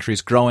with the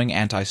country's growing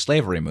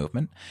anti-slavery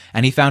movement,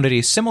 and he founded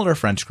a similar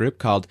French group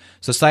called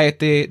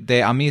Société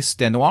des Amis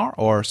des Noirs,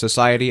 or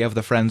Society of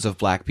the Friends of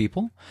Black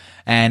People.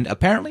 And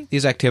apparently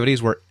these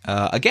activities were,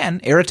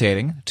 again,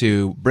 irritating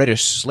to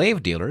British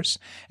slave dealers,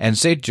 and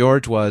St.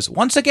 George was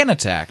once again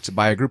attacked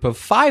by a group of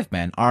 5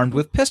 men armed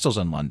with pistols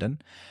in London,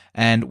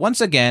 and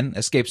once again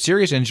escaped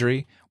serious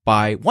injury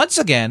by once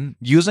again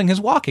using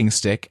his walking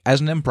stick as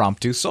an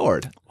impromptu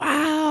sword.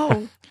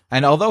 Wow.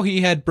 And although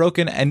he had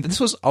broken, and this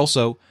was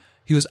also,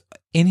 he was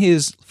in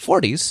his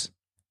 40s,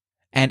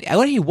 and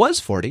when he was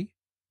 40,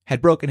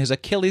 had broken his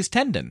Achilles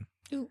tendon.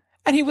 Ooh.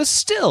 And he was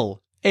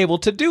still able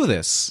to do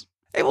this.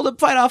 Able to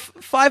fight off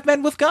 5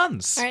 men with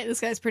guns. All right, this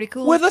guy's pretty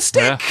cool. With a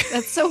stick. Yeah.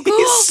 That's so cool.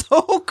 He's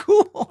so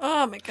cool.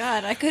 Oh my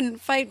god, I couldn't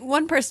fight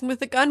one person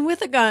with a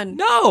gun.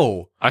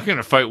 No. I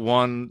couldn't fight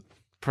one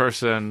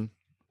person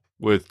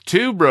with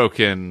 2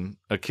 broken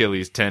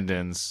Achilles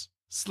tendons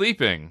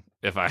sleeping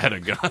if I had a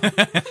gun.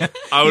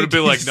 I would have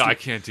been like, no, I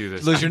can't do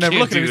this. Liz, you're never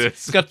looking at do him.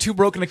 this. He's got 2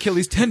 broken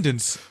Achilles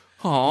tendons.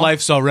 Aw.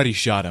 Life's already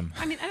shot him.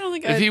 I mean, I don't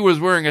think If he was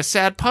wearing a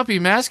sad puppy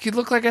mask, he'd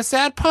look like a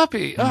sad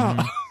puppy. Mm-hmm.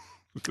 Oh.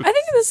 I think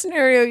in this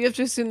scenario, you have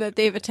to assume that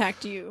they've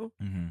attacked you.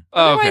 Oh, okay.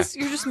 Otherwise,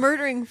 you're just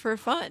murdering for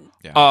fun.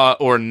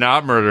 Or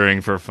not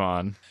murdering for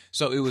fun.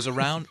 So it was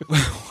around.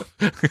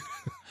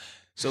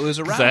 So it was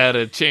 'Cause around. I had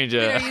to change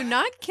Wait, a. are you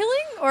not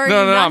killing, or are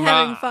No, you no, not I'm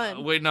having not.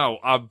 fun? Wait, no.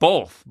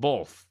 Both.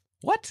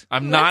 What?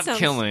 I'm Well, that not sounds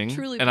killing,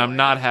 truly and I'm boring.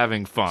 not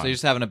having fun. So you're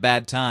just having a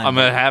bad time. I'm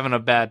having a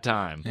bad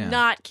time. Yeah.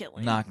 Not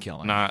killing. Not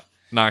killing. Not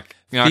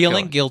Feeling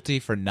killing. guilty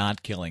for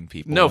not killing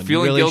people. No, when you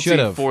feeling really guilty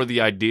should've. for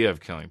the idea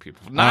of killing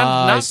people. I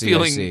Not see, I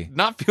feeling see.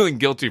 not feeling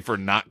guilty for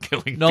not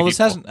killing No, people. this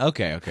hasn't.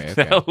 Okay.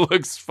 That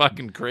looks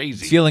fucking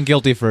crazy. Feeling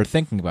guilty for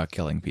thinking about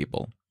killing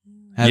people,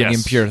 having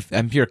Yes.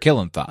 impure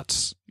killing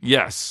thoughts.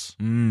 Yes.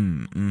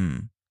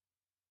 Mm.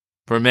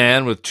 For a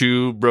man with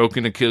 2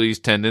 broken Achilles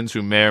tendons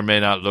who may or may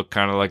not look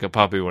kind of like a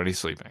puppy when he's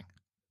sleeping.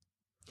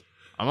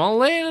 I'm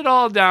laying it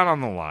all down on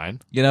the line.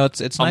 You know,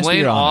 it's I'm nice to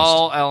laying be honest.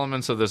 all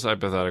elements of this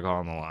hypothetical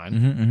on the line.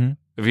 Mm-hmm.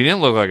 If he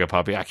didn't look like a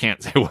puppy, I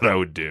can't say what I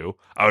would do.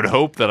 I would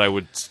hope that I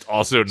would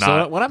also not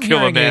So what I'm kill a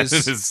hearing man is,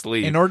 in his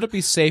sleep. in order to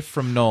be safe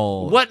from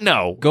Noel, What?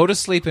 No. go to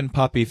sleep in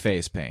puppy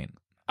face paint.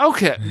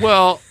 Okay.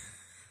 Well,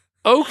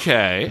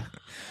 okay.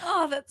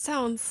 Oh, that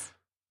sounds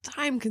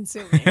time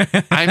consuming.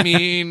 I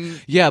mean,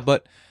 Yeah,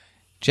 but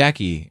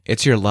Jackie,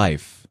 it's your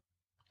life.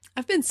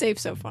 I've been safe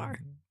so far.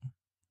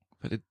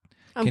 But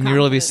I'm can you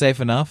really be confident. safe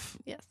enough?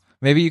 Yes.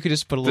 Maybe you could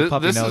just put a little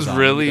puppy this nose is on.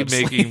 really and go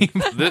to making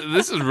sleep.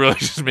 this is really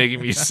just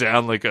making me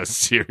sound like a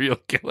serial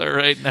killer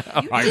right now.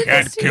 You did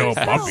this to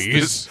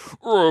yourself.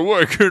 Oh,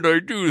 why can't I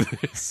do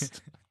this?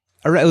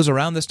 It was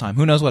around this time.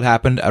 Who knows what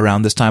happened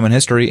around this time in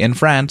history in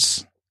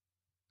France?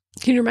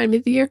 Can you remind me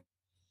of the year?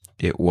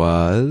 It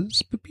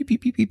was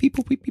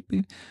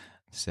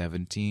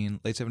 17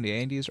 late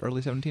 70s,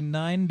 early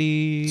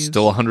 1790s.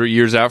 Still 100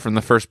 years out from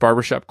the first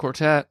barbershop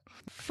quartet.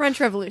 French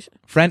Revolution.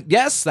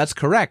 Yes, that's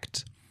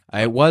correct.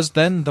 It was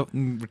then.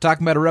 We're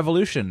talking about a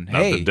revolution.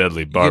 Not Hey, the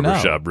deadly you know.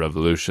 barbershop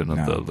revolution of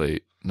No. the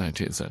late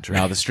 19th century.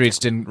 No, the streets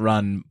didn't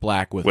run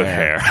black with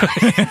hair.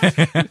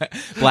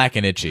 black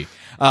and itchy,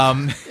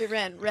 They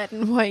ran red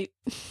and white.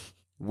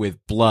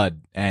 with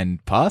blood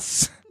and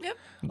pus. Yep.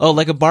 Oh,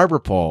 like a barber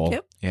pole.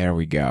 Yep. There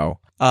we go.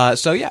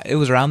 So yeah, it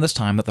was around this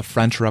time that the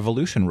French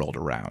Revolution rolled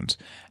around,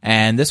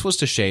 and this was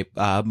to shape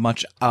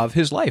much of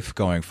his life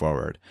going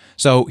forward.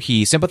 So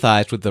he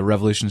sympathized with the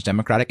revolution's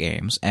democratic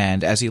aims,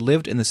 and as he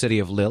lived in the city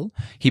of Lille,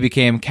 he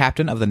became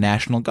captain of the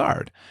National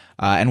Guard.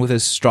 And with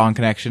his strong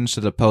connections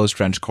to the opposed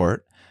French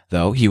court,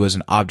 though, he was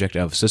an object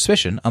of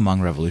suspicion among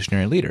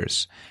revolutionary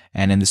leaders.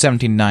 And in the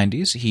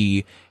 1790s,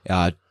 he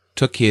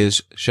took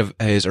his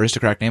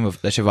aristocratic name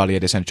of the Chevalier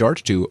de Saint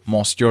George to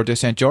Monsieur de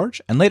Saint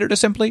George, and later to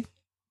simply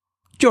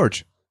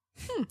George,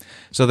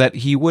 so that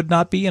he would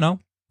not be,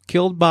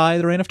 killed by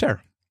the Reign of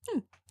Terror.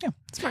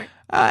 Smart.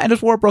 And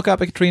as war broke out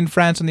between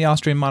France and the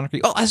Austrian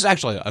monarchy, this is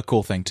actually a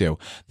cool thing too.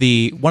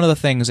 One of the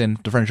things in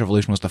the French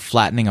Revolution was the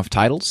flattening of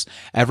titles.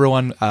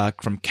 Everyone,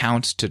 from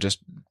count to just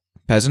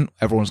peasant,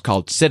 everyone was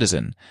called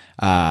citizen,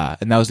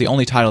 and that was the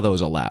only title that was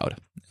allowed.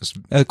 It's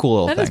a cool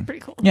little That thing. is pretty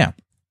cool. Yeah.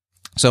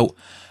 So,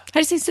 How do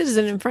you say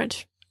citizen in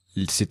French?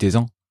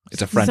 citizen.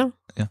 It's a French. Citizen?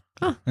 Yeah.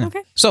 Oh,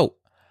 okay. So,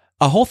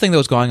 a whole thing that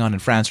was going on in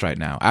France right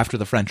now after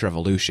the French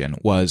Revolution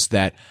was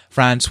that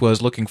France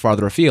was looking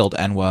farther afield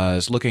and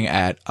was looking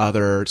at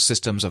other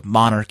systems of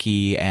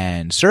monarchy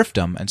and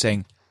serfdom and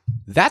saying,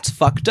 that's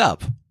fucked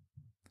up.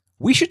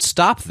 We should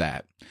stop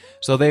that.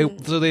 So they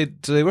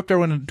whipped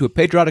everyone into a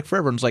patriotic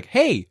fervor and was like,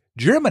 hey,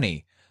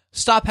 Germany,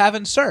 stop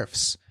having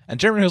serfs. And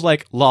Germany was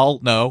like, lol,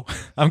 no,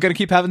 I'm going to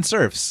keep having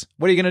serfs.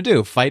 What are you going to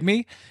do? Fight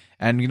me?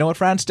 And you know what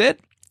France did?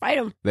 Fight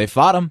him. They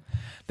fought him.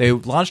 They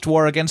launched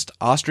war against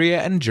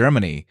Austria and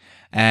Germany.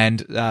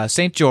 And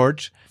St.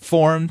 George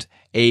formed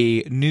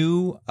a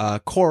new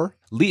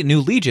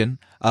new legion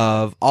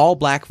of all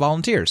black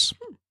volunteers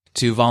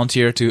to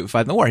volunteer to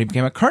fight in the war. He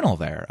became a colonel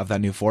there of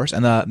that new force,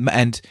 and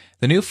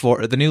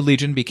the new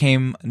legion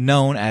became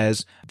known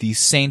as the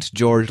St.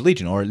 George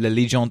Legion, or La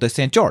Légion de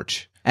St.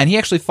 George. And he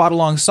actually fought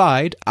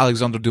alongside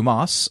Alexandre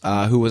Dumas,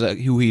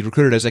 who he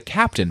recruited as a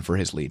captain for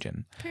his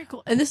legion. Very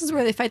cool. And this is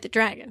where they fight the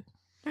dragon,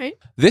 right?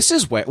 This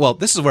is where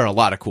a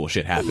lot of cool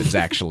shit happens,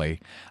 actually.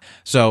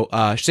 So,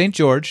 St.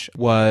 George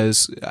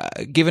was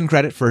given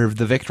credit for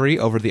the victory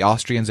over the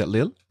Austrians at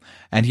Lille,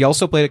 and he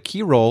also played a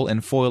key role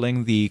in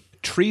foiling the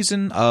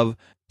treason of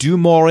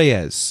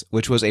Dumouriez,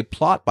 which was a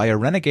plot by a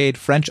renegade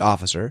French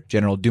officer,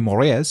 General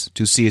Dumouriez,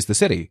 to seize the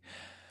city.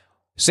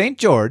 St.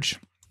 George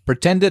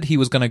pretended he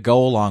was going to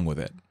go along with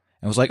it,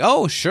 and was like,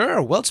 oh,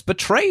 sure, well, let's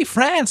betray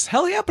France.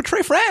 Hell yeah,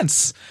 betray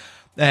France.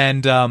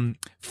 And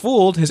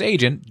fooled his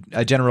agent,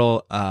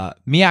 General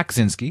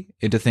Miakzinski,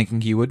 into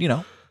thinking he would,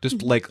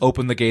 just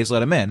open the gates,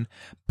 let him in.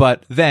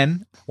 But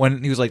then,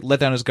 when he was let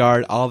down his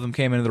guard, all of them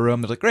came into the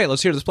room. They're like, great,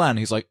 let's hear this plan. And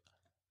he's like,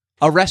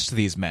 arrest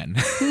these men.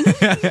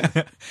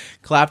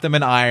 Clap them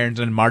in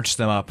irons and march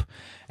them up.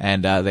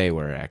 And they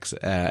were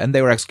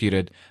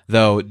executed,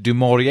 though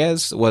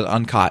Dumouriez was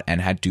uncaught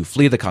and had to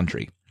flee the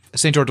country.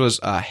 St. George was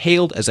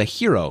hailed as a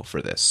hero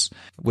for this,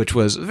 which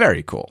was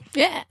very cool.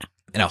 Yeah.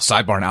 Now,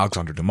 sidebar on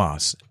Alexandre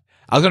Dumas.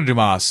 Alexandre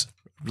Dumas,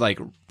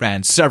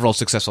 ran several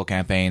successful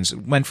campaigns,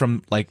 went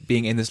from,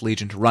 being in this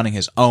legion to running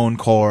his own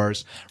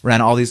corps, ran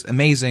all these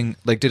amazing,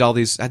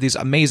 had these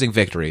amazing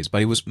victories, but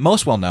he was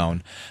most well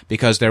known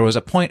because there was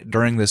a point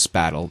during this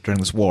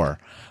war,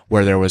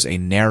 where there was a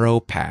narrow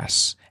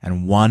pass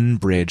and one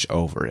bridge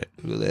over it.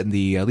 And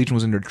the legion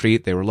was in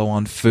retreat, they were low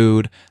on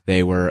food, they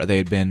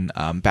had been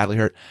badly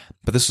hurt,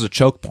 but this was a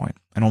choke point,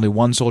 and only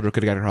one soldier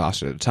could get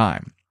across at a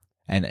time.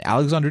 And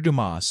Alexandre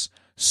Dumas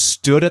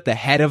stood at the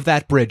head of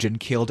that bridge and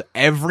killed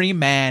every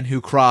man who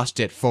crossed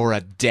it for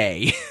a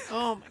day.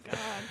 Oh my god.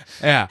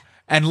 Yeah,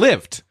 and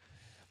lived.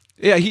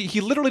 Yeah,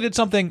 he literally did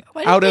something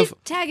Why out did of. they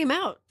tag him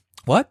out?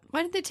 What?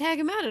 Why did they tag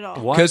him out at all?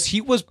 What? Because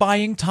he was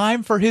buying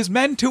time for his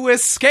men to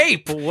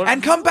escape what-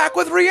 and come back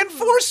with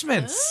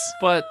reinforcements.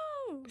 But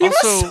He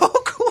also, was so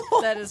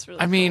cool. That is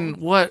really I mean,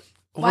 cool. what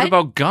Why-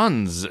 about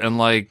guns and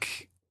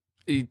like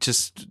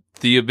just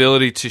the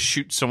ability to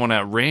shoot someone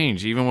at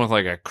range, even with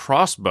like a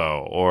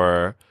crossbow?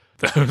 Or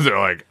they're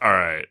like, all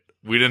right,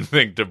 we didn't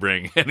think to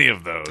bring any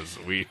of those.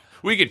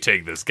 We could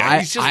take this guy.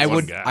 He's just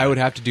one guy. I would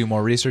have to do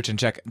more research and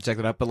check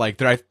that up. But like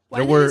there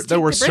Why were didn't they just there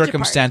take were the bridge apart?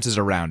 circumstances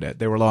around it.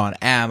 They were low on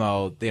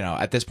ammo. You know,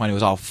 at this point it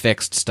was all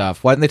fixed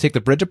stuff. Why didn't they take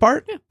the bridge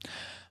apart? Yeah.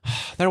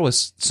 There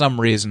was some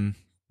reason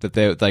that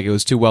they like it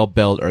was too well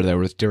built, or they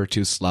were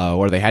too slow,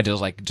 or they had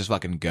to just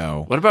fucking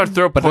go. What about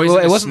throw But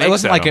poisonous it wasn't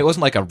snakes at like him? it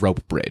wasn't like a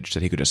rope bridge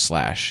that he could just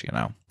slash. You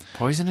know,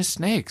 Poisonous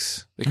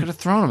snakes. They could have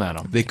thrown them at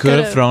him. they could have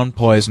Could've- thrown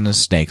poisonous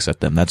snakes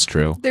at them. That's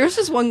true. There was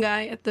this one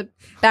guy at the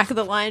back of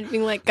the line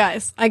being like,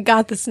 guys, I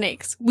got the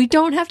snakes. We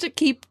don't have to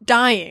keep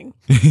dying.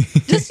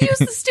 Just use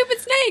the stupid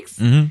snakes.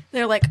 Mhm.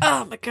 They're like,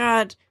 oh my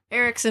God,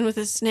 Erickson with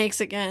his snakes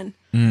again.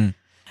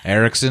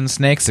 Erickson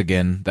Snakes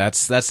again.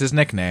 That's his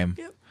nickname.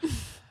 Yep.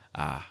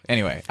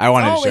 Anyway, I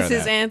wanted to Always share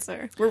his that.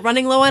 answer. We're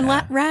running low on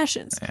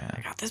rations.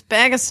 I got this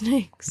bag of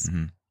snakes.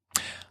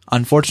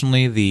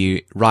 Unfortunately,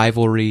 the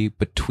rivalry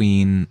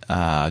between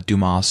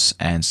Dumas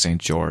and St.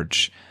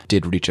 George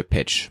did reach a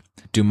pitch.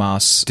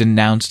 Dumas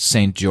denounced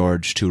St.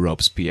 George to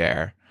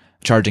Robespierre,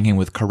 charging him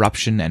with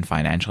corruption and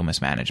financial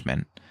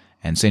mismanagement.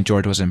 And St.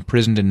 George was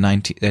imprisoned in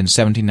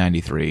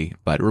 1793,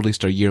 but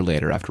released a year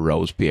later after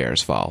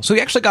Robespierre's fall. So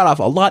he actually got off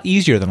a lot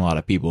easier than a lot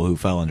of people who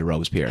fell into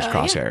Robespierre's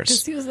crosshairs.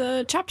 Because he was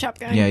the chop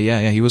guy.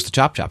 Yeah. He was the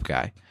chop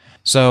guy.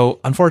 So,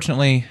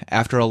 unfortunately,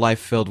 after a life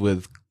filled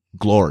with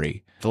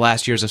glory, the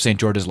last years of St.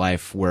 George's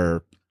life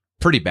were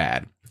pretty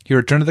bad. He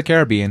returned to the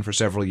Caribbean for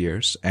several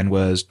years and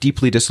was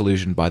deeply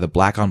disillusioned by the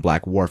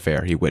black-on-black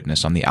warfare he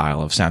witnessed on the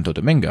Isle of Santo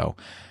Domingo.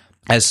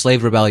 As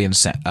slave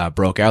rebellions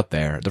broke out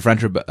there, the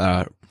French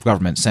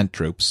government sent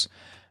troops,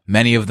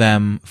 many of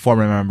them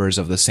former members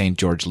of the St.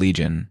 George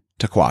Legion,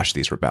 to quash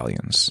these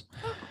rebellions.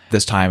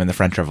 This time in the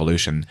French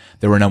Revolution,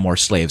 there were no more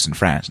slaves in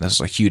France, and this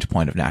was a huge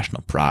point of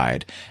national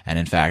pride. And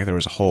in fact, there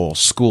was a whole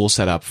school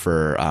set up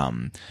for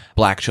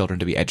black children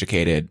to be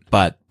educated,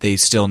 but they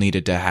still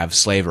needed to have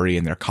slavery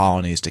in their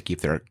colonies to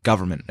keep their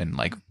government and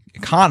like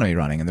economy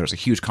running, and there was a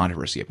huge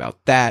controversy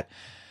about that.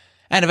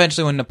 And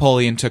eventually when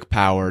Napoleon took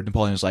power,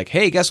 Napoleon was like,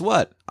 hey, guess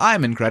what?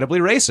 I'm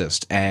incredibly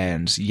racist,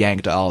 and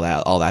yanked all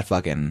that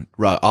fucking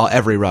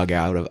every rug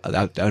out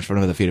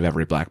from the feet of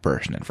every black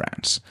person in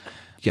France.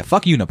 Yeah,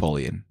 fuck you,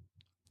 Napoleon.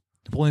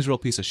 Napoleon's a real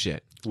piece of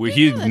shit.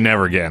 He's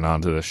never getting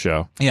onto the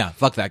show. Yeah,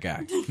 fuck that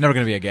guy. Never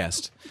gonna be a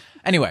guest.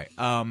 Anyway,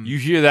 You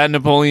hear that,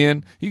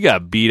 Napoleon? You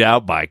got beat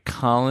out by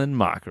Colin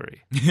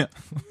Mockery.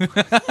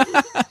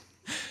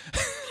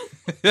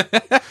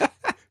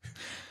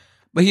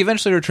 but he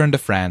eventually returned to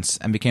France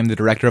and became the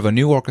director of a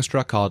new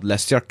orchestra called Le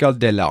Cercle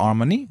de la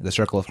Harmonie, the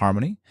Circle of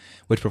Harmony,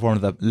 which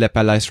performed at the Le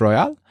Palais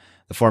Royal,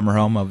 the former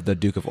home of the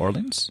Duke of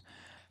Orleans.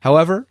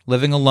 However,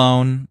 living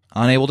alone,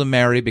 unable to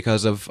marry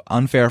because of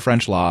unfair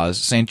French laws,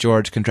 St.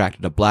 George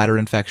contracted a bladder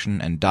infection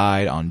and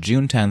died on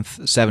June 10th,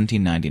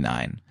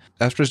 1799.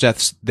 After his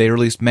death, they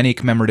released many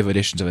commemorative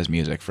editions of his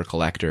music for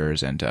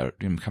collectors and to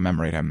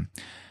commemorate him.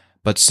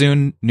 But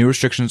soon, new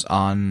restrictions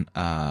on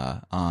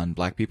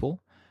black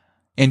people,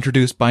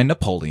 introduced by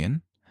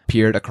Napoleon,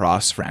 appeared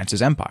across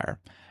France's empire.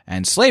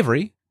 And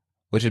slavery,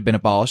 which had been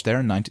abolished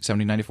there in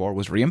 1794,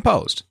 was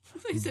reimposed.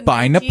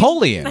 By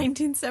Napoleon.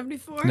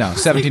 1974? No,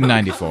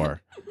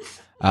 1794.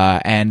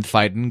 And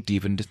fighting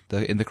deepened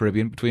in the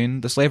Caribbean between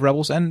the slave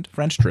rebels and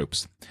French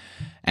troops.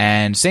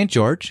 And St.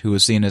 George, who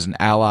was seen as an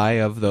ally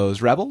of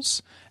those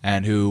rebels,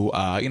 and who,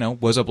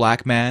 was a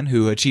black man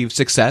who achieved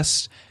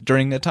success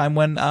during a time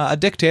when a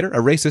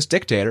racist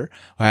dictator,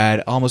 who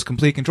had almost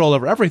complete control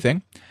over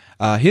everything,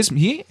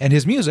 he and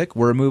his music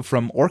were removed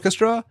from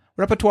orchestra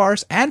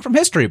repertoires and from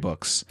history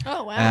books.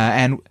 Oh, wow.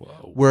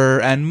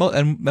 And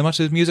much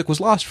of his music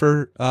was lost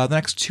for the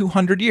next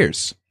 200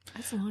 years.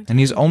 That's a long time. And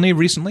he's only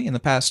recently, in the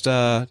past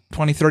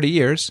 20, 30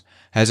 years,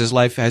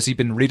 has he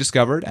been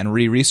rediscovered and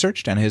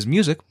re-researched, and his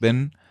music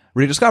been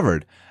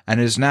rediscovered, and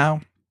is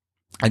now,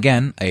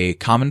 again, a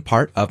common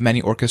part of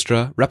many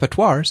orchestra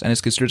repertoires, and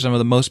is considered some of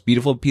the most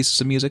beautiful pieces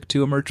of music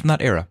to emerge from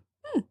that era.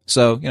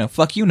 So,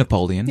 fuck you,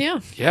 Napoleon. Yeah.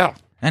 Yeah.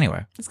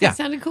 Anyway. This guy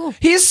sounded cool.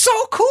 He's so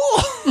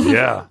cool!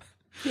 Yeah.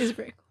 He's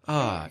great.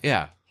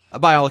 Yeah.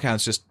 By all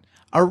accounts, just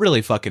a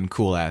really fucking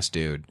cool ass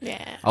dude.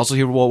 Yeah. Also,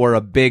 he will wear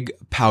a big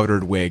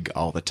powdered wig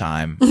all the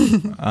time,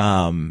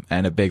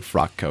 and a big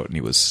frock coat, and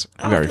he was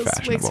very those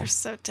fashionable. wigs are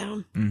so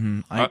dumb.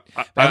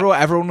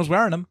 Everyone was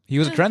wearing them. He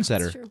was a That's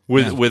trendsetter. true.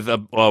 With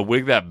a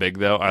wig that big,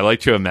 though, I like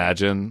to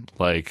imagine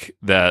like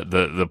that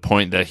the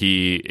point that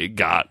he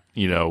got,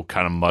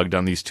 kind of mugged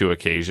on these two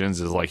occasions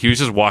is like he was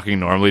just walking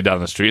normally down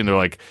the street, and they're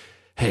like,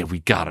 "Hey, we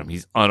got him.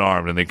 He's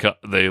unarmed," and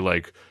they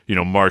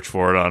march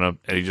forward on him,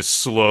 and he just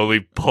slowly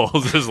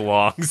pulls his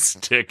long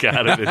stick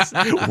out of his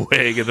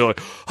wig, and they're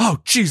like, "Oh,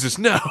 Jesus,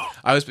 no!"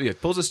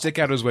 Pulls a stick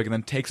out of his wig and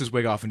then takes his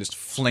wig off and just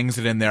flings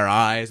it in their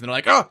eyes, and they're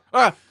like,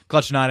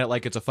 clutching on it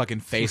like it's a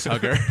fucking face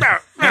hugger.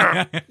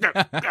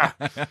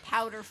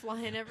 Powder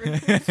flying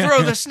everywhere.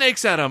 Throw the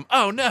snakes at him.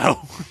 Oh,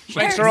 no.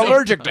 Snakes are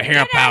allergic to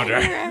hair Get out of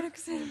powder. here,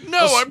 Erickson.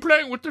 No, I'm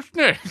playing with the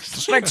snakes.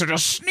 Snakes are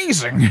just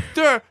sneezing.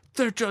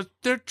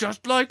 They're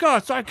just like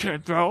us. I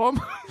can't throw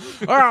them.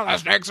 Oh, the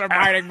snakes are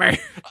biting me.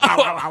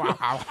 A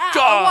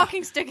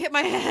walking stick hit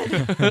my head.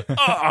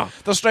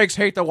 The snakes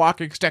hate the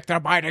walking stick. They're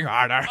biting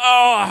harder.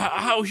 Oh,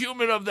 how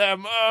human of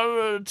them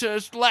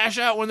to lash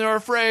out when they're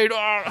afraid.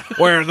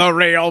 We're the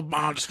real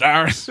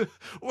monsters.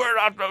 We're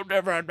not so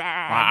different.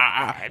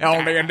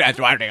 Only in death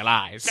do I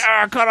realize.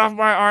 Cut off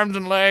my arms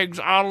and legs.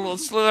 I'll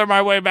slither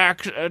my way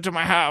back to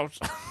my house.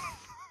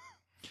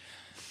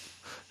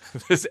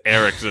 This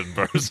Erickson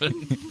person.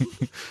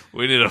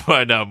 We need to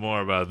find out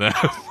more about that.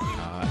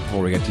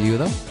 Before we get to you,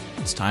 though,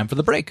 it's time for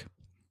the break.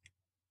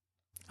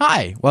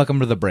 Hi,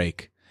 welcome to the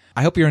break.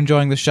 I hope you're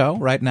enjoying the show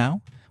right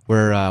now.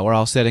 We're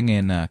all sitting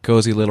in a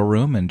cozy little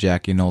room in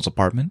Jackie and Noel's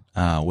apartment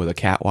with a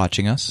cat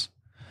watching us.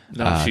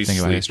 No, she's think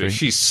about sleeping. history.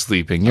 She's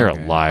sleeping. You're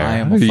Okay. a liar. I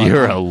am a fucking-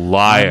 You're a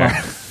liar. I'm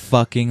a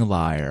fucking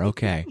liar.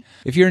 Okay.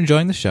 If you're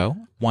enjoying the show,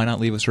 why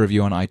not leave us a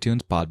review on iTunes,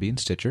 Podbean,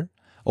 Stitcher?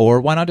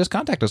 Or why not just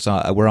contact us?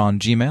 We're on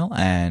Gmail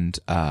and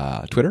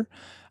Twitter.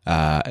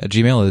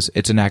 Gmail is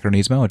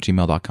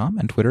itsanachronismo@gmail.com,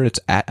 and Twitter it's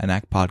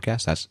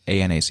 @anacpodcast. That's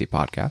ANAC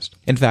podcast.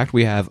 In fact,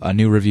 we have a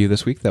new review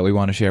this week that we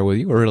want to share with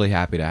you. We're really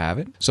happy to have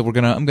it. So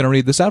I'm gonna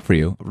read this out for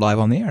you live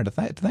on the air to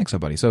thank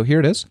somebody. So here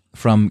it is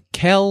from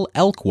Kel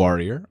Elk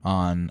Warrior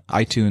on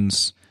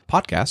iTunes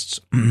podcasts.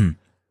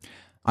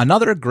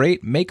 Another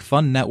great Make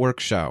Fun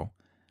Network show.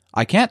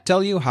 I can't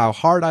tell you how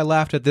hard I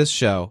laughed at this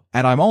show,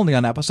 and I'm only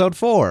on episode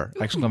 4!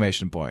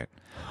 Exclamation point.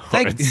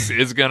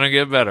 It's gonna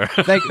get better.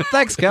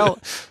 Thanks, Kel.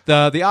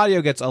 The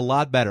audio gets a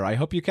lot better. I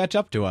hope you catch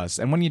up to us.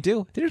 And when you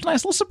do, there's a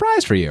nice little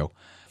surprise for you.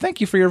 Thank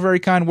you for your very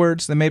kind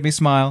words. They made me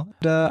smile.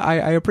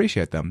 I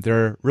appreciate them.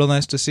 They're real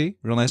nice to see,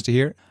 real nice to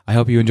hear. I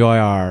hope you enjoy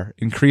our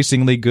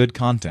increasingly good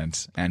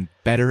content and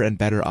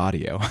better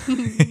audio.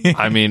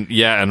 I mean,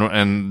 yeah,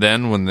 and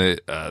then when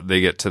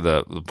they get to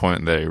the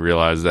point they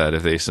realize that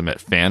if they submit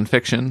fan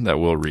fiction, that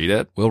we'll read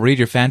it. We'll read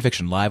your fan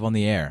fiction live on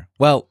the air.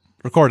 Well,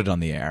 recorded on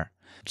the air.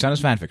 Send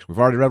us fan fiction. We've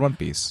already read one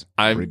piece.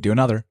 We'll do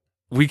another.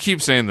 We keep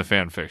saying the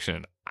fan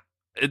fiction.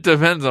 It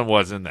depends on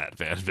what's in that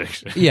fan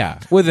fiction. Yeah,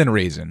 within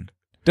reason.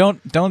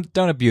 Don't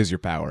abuse your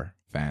power,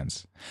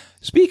 fans.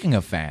 Speaking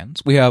of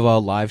fans, we have a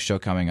live show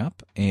coming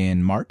up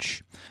in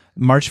March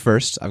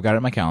 1st. I've got it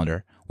in my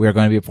calendar. We are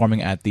going to be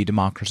performing at the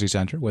Democracy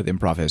Center with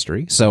Improv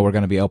History, so we're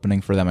going to be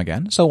opening for them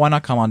again. So why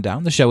not come on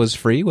down? The show is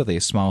free with a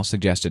small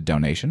suggested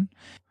donation.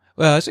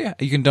 So yeah,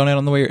 you can donate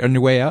on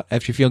your way out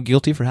if you feel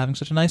guilty for having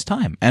such a nice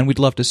time, and we'd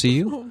love to see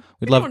you.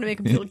 We don't want to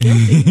make them feel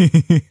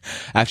guilty.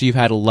 After you've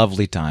had a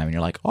lovely time, and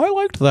you're like, I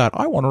liked that.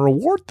 I want to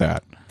reward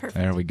that. Perfect.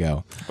 There we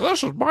go.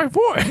 This is my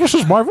voice. This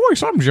is my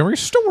voice. I'm Jimmy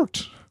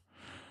Stewart.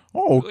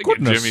 Oh, Like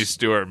goodness. a Jimmy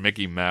Stewart,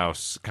 Mickey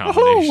Mouse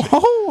combination.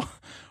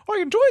 I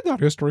enjoyed that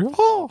history.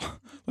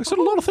 They said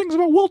a lot of things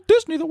about Walt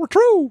Disney that were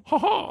true.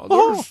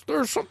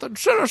 There's something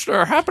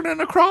sinister happening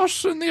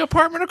across in the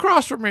apartment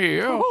across from me.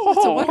 It's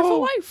a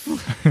wonderful life.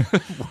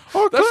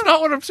 That's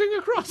not what I'm seeing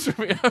across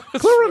from me.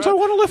 Clarence, I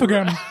want to live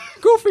again.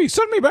 Goofy,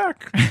 send me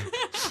back.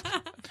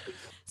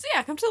 So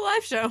yeah, come to the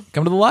live show.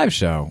 Come to the live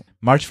show,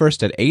 March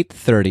 1st at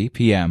 8:30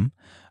 p.m.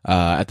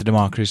 At the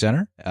Democracy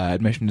Center.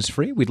 Admission is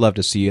free. We'd love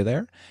to see you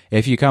there.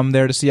 If you come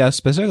there to see us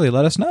specifically,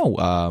 let us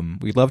know.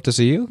 We'd love to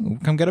see you.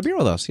 Come get a beer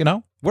with us. You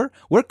know,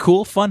 we're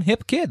cool, fun,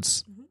 hip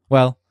kids.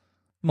 Well,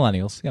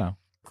 millennials. You know.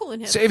 Cool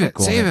and hip. Save it.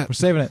 Cool. Save it. We're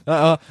saving it.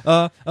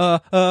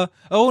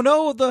 Oh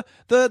no, the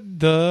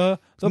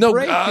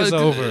break is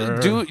over.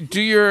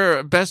 Do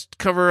your best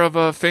cover of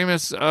a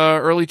famous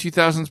early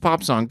 2000s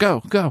pop song.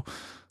 Go.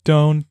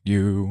 Don't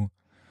you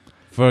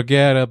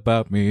forget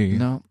about me.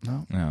 No.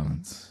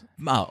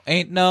 Oh,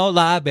 ain't no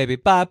lie, baby.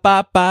 Bye,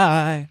 bye,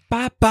 bye.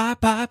 Bye, bye,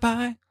 bye,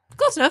 bye.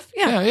 Close enough.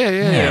 Yeah.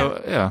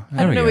 Yeah. I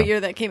don't we know go. what year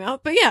that came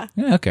out, but yeah,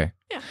 Yeah, okay.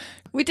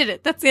 we did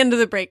it. That's the end of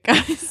the break,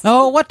 guys.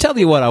 Oh, tell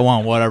you what I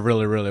want, what I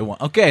really, really want.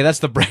 Okay, that's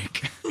the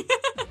break.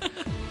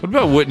 What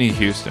about Whitney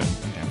Houston?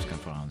 Okay, I'm just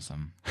gonna put on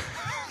some.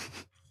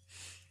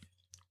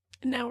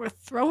 Now we're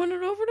throwing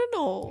it over to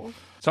Noel.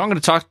 So I'm going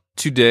to talk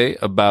today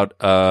about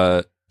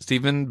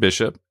Stephen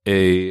Bishop,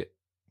 a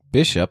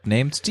Bishop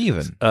named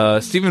Stephen.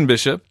 Stephen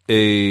Bishop,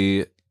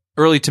 a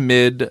early to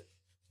mid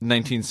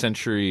 19th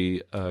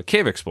century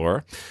cave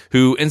explorer,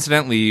 who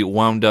incidentally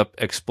wound up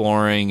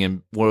exploring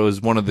and was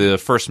one of the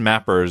first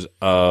mappers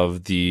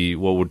of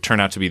what would turn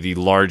out to be the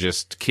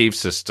largest cave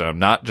system,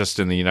 not just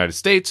in the United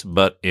States,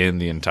 but in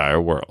the entire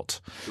world.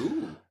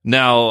 Ooh.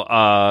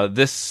 Now,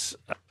 this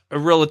a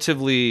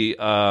relatively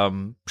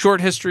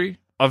short history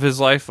of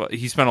his life.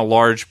 He spent a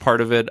large part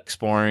of it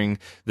exploring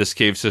this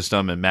cave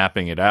system and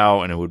mapping it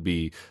out, and it would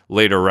be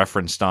later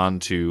referenced on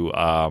to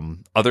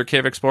other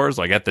cave explorers.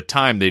 Like at the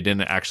time, they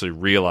didn't actually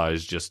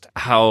realize just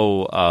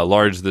how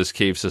large this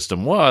cave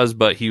system was,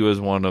 but he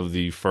was one of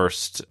the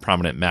first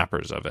prominent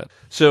mappers of it.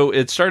 So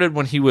it started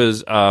when he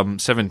was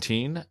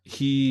 17.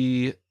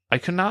 I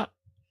could not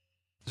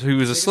So he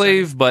was a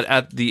slave, but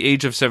at the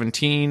age of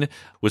 17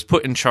 was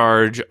put in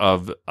charge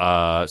of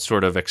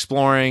sort of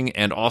exploring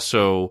and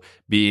also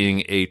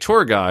being a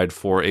tour guide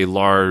for a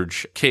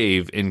large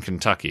cave in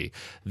Kentucky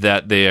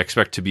that they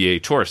expect to be a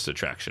tourist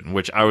attraction,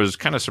 which I was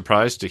kind of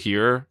surprised to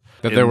hear.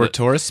 That there were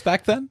tourists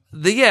back then?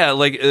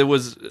 Like it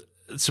was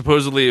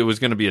supposedly it was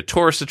going to be a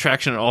tourist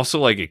attraction and also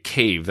like a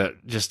cave that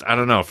just, I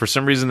don't know, for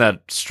some reason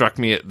that strikes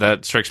me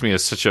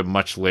as such a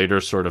much later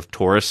sort of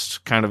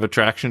tourist kind of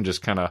attraction,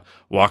 just kind of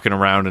walking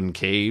around in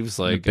caves,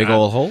 like Big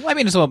old hole. I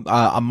mean, it's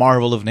a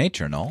marvel of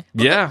nature, no?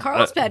 yeah.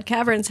 Carlsbad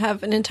Caverns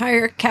have an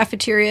entire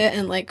cafeteria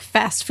and like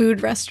fast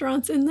food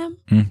restaurants in them.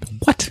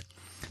 What?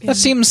 That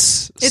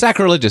seems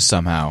sacrilegious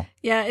somehow.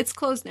 Yeah, it's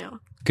closed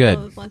now.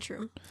 Good. The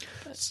lunchroom.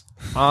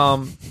 I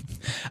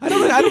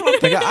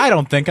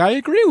don't think I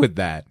agree with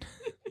that.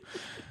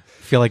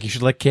 I feel like you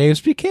should let caves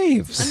be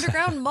caves.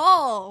 Underground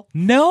mall.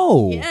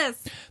 No.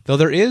 Yes. Though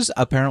there is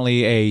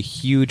apparently a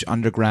huge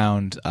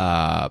underground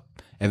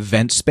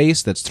event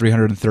space that's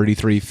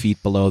 333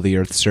 feet below the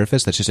Earth's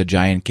surface. That's just a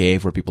giant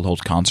cave where people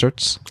hold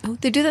concerts. Oh,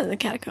 they do that in the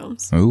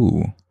catacombs.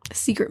 Ooh, A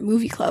secret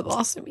movie club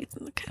also meets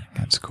in the catacombs.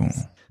 that's cool.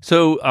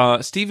 So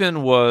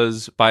Stephen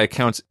was, by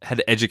accounts,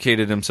 had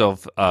educated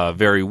himself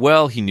very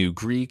well. He knew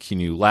Greek, he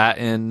knew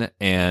Latin,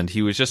 and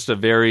he was just a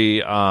very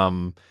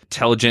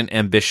intelligent,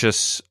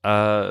 ambitious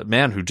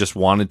man who just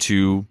wanted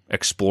to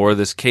explore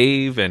this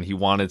cave, and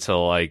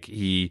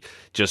he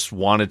just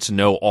wanted to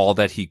know all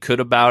that he could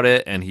about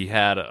it. And he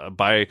had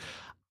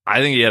I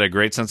think he had a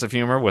great sense of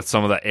humor with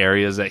some of the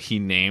areas that he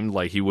named.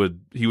 Like he would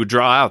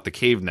draw out the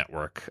cave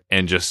network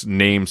and just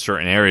name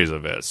certain areas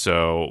of it.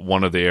 So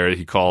one of the areas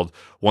he called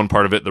one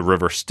part of it the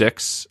River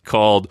Styx,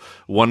 called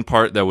one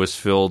part that was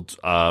filled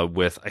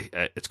with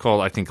it's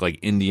called, I think, like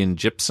Indian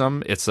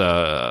gypsum. It's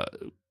a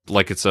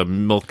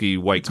milky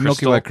white crystal.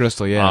 Milky white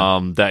crystal, yeah.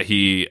 That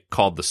he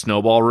called the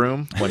Snowball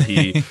Room when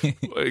he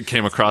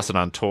came across it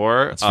on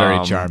tour. It's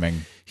very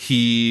charming.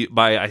 He,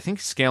 by I think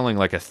scaling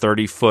like a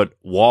 30-foot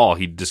wall,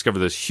 he discovered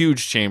this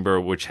huge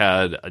chamber which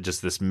had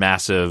just this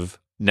massive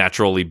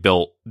naturally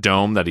built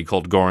dome that he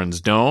called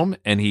Gorin's Dome,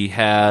 and he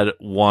had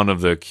one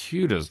of the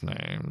cutest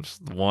names,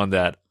 the one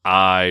that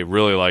I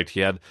really liked.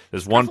 He had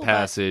this one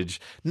passage,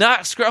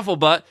 not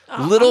Scrufflebutt,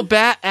 Little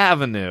Bat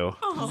Avenue.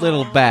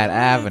 Little Bat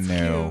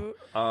Avenue.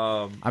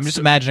 I'm just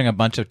imagining a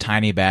bunch of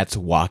tiny bats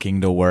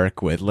walking to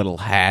work with little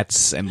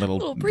hats and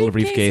little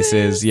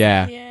briefcases.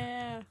 Yeah.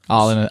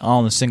 All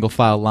in a single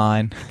file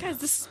line. Guys,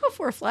 this is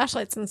before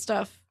flashlights and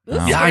stuff.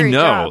 This is Yeah, I scary know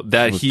job.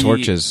 that With he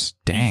torches.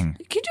 Dang.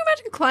 Could you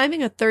imagine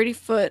climbing a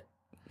 30-foot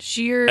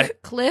sheer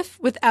cliff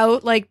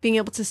without like being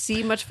able to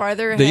see much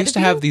farther ahead They used to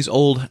of have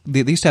you?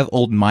 they used to have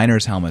old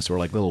miners' helmets where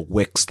like little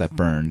wicks that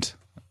burned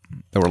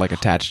that were like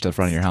attached to the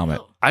front of your helmet.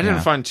 I didn't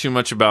Yeah. find too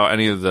much about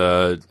any of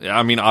the.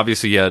 I mean,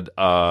 obviously, he had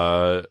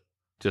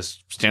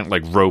just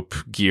like rope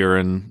gear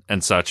and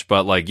such,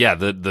 but like, yeah,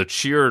 the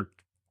sheer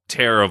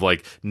tear of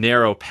like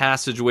narrow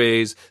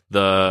passageways,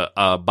 the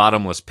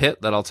bottomless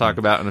pit that I'll talk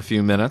about in a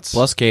few minutes.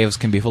 Plus, caves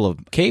can be full of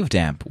cave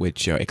damp,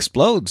 which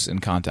explodes in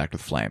contact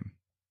with flame,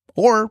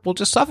 or will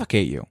just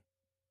suffocate you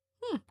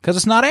because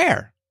it's not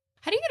air.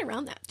 How do you get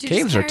around that? Do you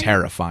Caves just are carry,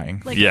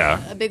 terrifying. Like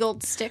Yeah. a big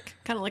old stick,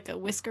 kind of like a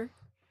whisker.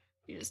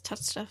 You just touch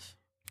stuff.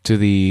 For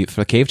the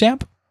cave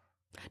damp?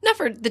 Not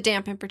for the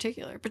damp in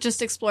particular, but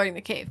just exploring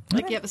the cave.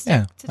 Like you have a stick.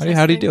 Yeah. to How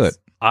test do you do things. it?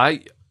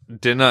 I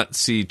did not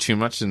see too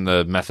much in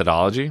the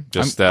methodology.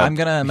 Just I'm- that I'm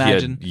gonna he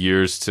imagine- had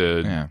years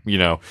to,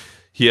 Yeah.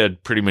 he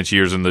had pretty much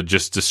years in the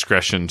just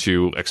discretion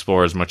to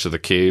explore as much of the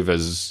cave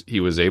as he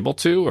was able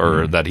to,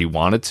 or that he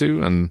wanted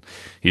to, and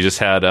he just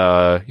had,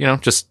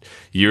 just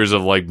years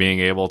of like being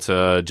able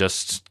to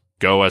just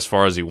go as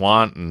far as he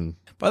want. And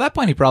By that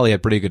point, he probably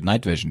had pretty good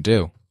night vision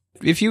too.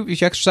 If you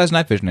exercise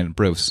night vision, it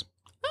improves.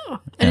 Oh,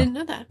 I didn't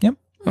know that. Yep.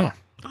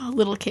 Oh,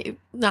 little cave.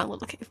 Not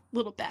little cave.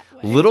 Little bat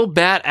way. Little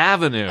Bat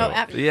Avenue. Oh,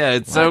 Avenue. Yeah,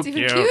 it's Well, so it's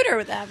even cute. cuter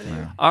with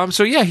Avenue.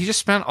 So yeah, he just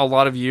spent a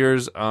lot of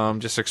years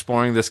just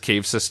exploring this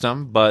cave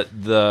system. But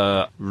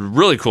the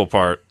really cool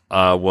part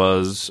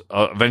was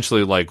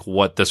eventually like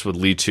what this would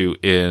lead to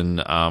in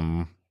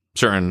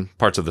certain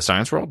parts of the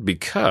science world,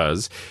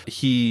 because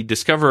he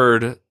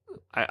discovered,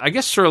 I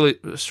guess,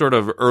 sort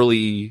of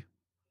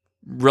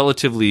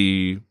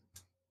relatively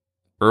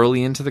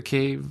early into the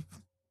cave.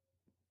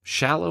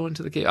 Shallow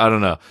into the cave? I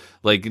don't know.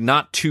 Like,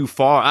 not too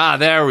far.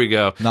 There we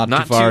go. Not too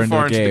far into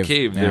the into cave. the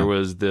cave. Yeah. There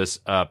was this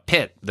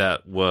pit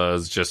that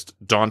was just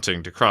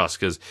daunting to cross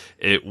because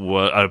it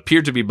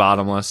appeared to be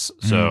bottomless.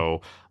 Mm-hmm.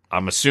 So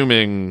I'm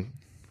assuming,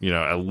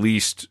 at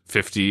least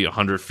 50,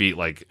 100 feet.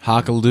 Like,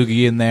 Hock a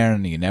loogie in there,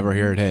 and you never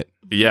hear it hit.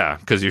 yeah,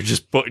 because you're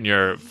just putting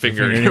your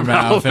finger in your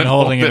mouth and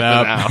holding it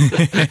up.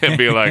 out and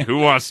be like, who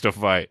wants to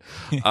fight?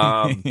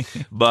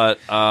 But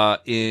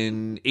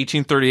in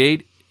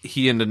 1838,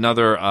 he and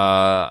another,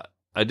 I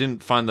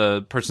didn't find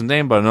the person's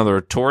name, but another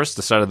tourist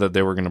decided that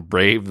they were going to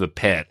brave the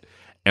pit.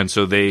 And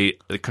so they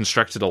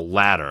constructed a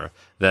ladder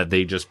that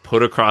they just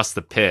put across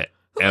the pit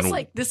It's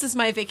like, this is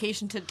my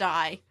vacation to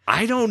die.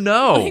 I don't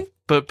know,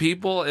 but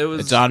people,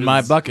 It's on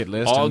my bucket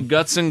list. all and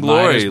guts and might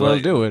glory. as well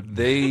Like, do it.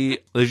 They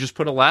just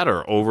put a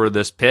ladder over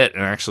this pit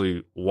and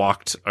actually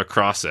walked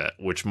across it,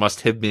 which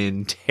must have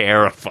been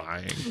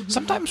terrifying.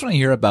 Sometimes when I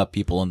hear about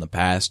people in the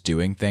past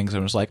doing things,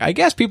 I'm just like, I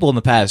guess people in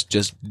the past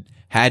just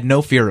had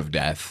no fear of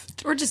death.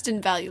 Or just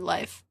didn't value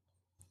life.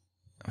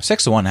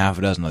 6 of one, half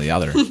a dozen of the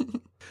other.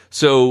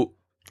 So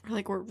Or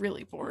like, we're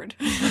really bored.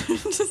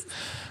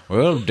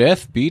 Well,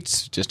 death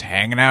beats just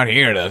hanging out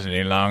here doesn't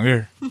any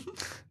longer.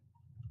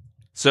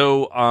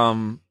 So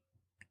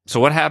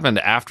what happened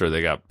after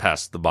they got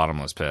past the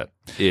bottomless pit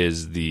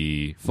is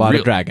the Fought a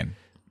real- dragon.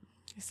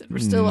 He said, we're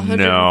still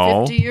 150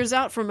 No. years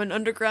out from an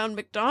underground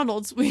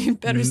McDonald's. We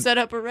better set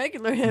up a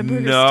regular hamburger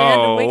No.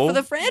 stand and wait for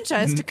the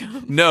franchise to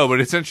come. No, but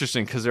it's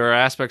interesting because there are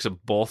aspects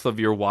of both of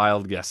your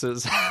wild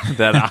guesses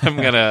that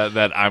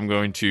I'm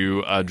going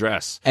to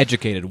address.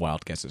 Educated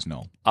wild guesses,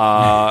 no.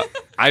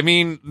 I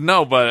mean,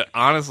 no, but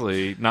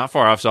honestly, not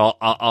far off. So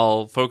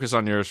I'll focus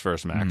on yours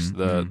first, Max.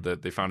 The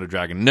they found a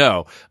dragon.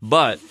 No,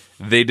 but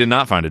they did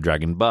not find a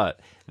dragon. But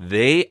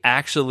they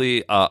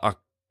actually,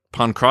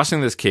 upon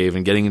crossing this cave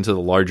and getting into the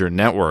larger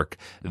network,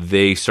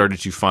 they started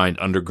to find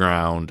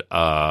underground,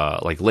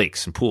 like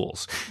lakes and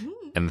pools.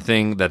 And the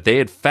thing that they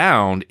had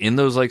found in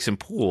those lakes and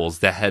pools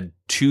that had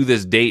to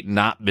this date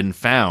not been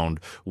found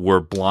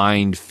were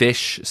blind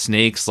fish,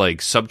 snakes,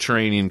 like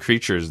subterranean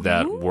creatures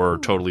that were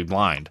totally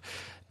blind.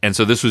 And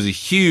so this was a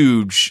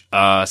huge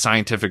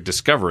scientific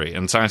discovery,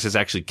 and scientists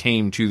actually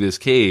came to this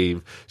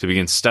cave to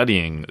begin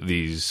studying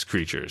these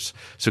creatures.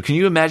 So can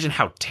you imagine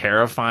how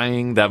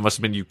terrifying that must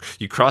have been?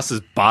 You cross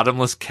this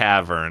bottomless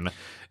cavern,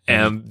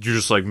 and you're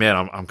just like, man,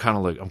 I'm kind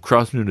of like, I'm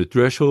crossing into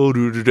threshold,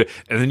 and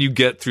then you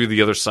get through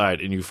the other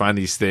side, and you find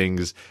these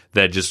things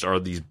that just are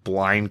these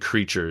blind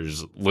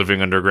creatures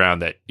living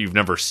underground that you've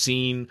never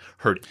seen,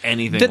 heard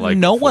anything That like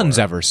no before. one's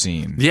ever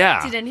seen.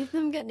 Yeah. Did any of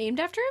them get named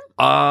after him?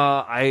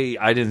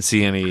 I didn't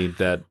see any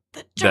that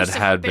Joseph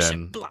had Bishop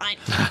been. Blind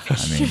I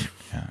Fish. mean,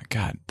 yeah,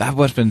 God, that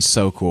would have been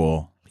so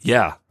cool.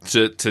 Yeah,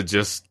 to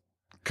just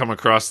come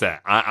across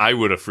that, I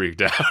would have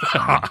freaked out.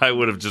 I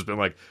would have just been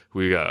like,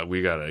 we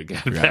gotta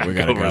get back we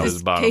gotta over go. this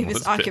This bottomless cave is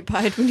pit.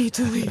 occupied. We need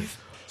to leave.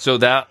 So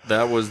that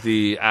was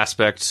the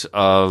aspect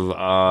of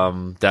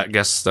that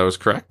guess that was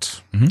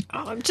correct. Oh,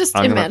 I'm just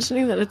I'm gonna-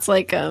 imagining that it's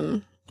like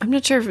I'm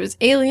not sure if it was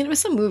Alien. It was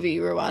some movie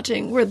you were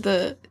watching where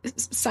the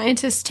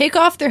scientists take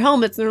off their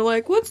helmets and they're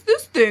like, "What's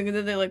this thing?" And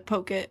then they like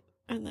poke it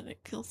and then it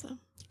kills them.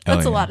 That's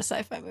a Alien. lot of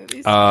sci-fi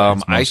movies. I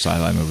most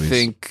sci-fi movies.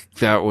 think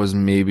that was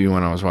maybe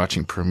when I was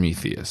watching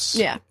Prometheus.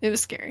 yeah, it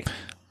was scary.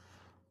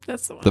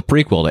 That's the one. The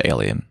prequel to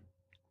Alien.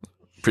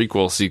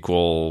 Prequel,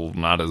 sequel,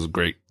 not as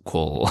great.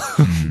 Cool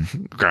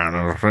kind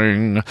of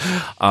thing.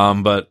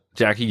 But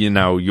Jackie,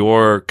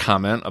 your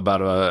comment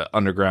about a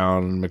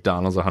underground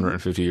McDonald's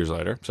 150 years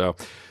later. So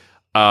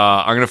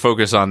I'm going to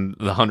focus on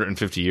the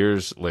 150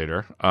 years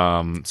later.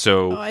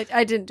 So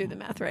I didn't do the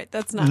math right.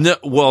 That's not. no,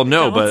 well,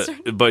 no,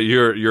 McDonald's. but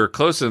you're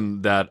close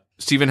in that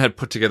Stephen had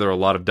put together a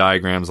lot of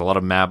diagrams, a lot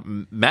of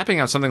mapping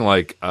out something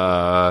like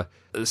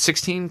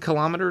 16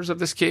 kilometers of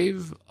this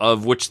cave,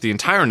 of which the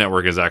entire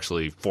network is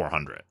actually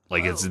 400.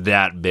 Like, it's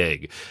that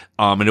big.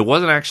 And it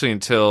wasn't actually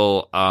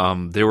until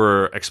there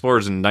were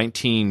explorers in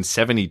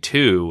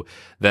 1972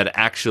 that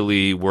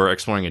actually were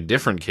exploring a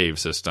different cave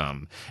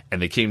system,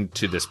 and they came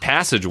to this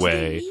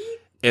passageway,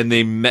 and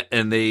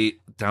they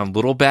down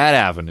Little Bad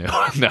Avenue.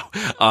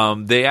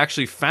 No, they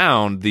actually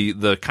found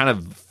the kind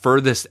of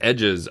furthest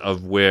edges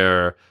of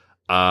where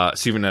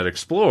Stephen had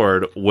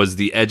explored was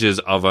the edges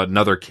of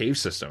another cave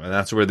system. And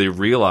that's where they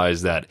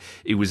realized that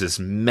it was this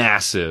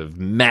massive,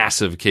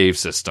 massive cave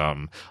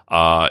system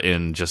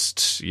in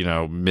just,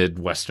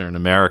 Midwestern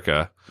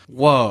America.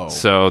 Whoa.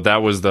 So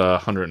that was the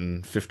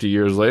 150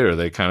 years later.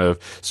 They kind of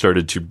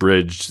started to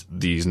bridge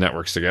these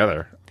networks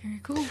together. Very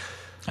cool.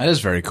 That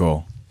is very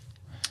cool.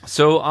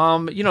 So,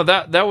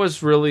 that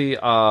was really,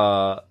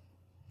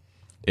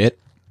 It.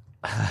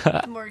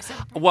 I'm more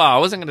excited. wow, I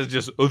wasn't going to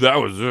just, that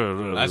was,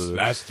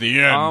 That's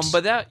the end.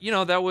 but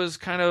that was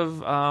kind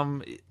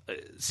of,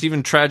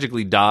 Stephen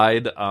tragically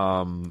died,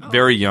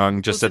 very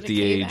young, just Was at it a the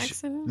cave age.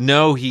 accident?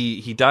 No,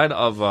 he died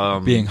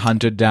of, Being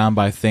hunted down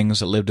by things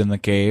that lived in the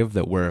cave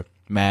that were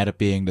mad at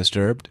being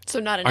disturbed. So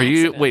not an are you,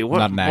 accident. wait, what,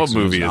 Not an what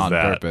accident, movie it was is on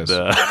that? purpose.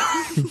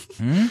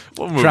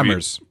 What movie?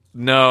 Tremors.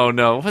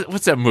 No.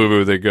 What's that movie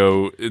where they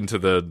go into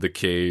the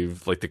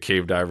cave, like the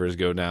cave divers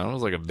go down? It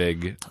was like a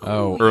big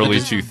early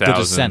yeah.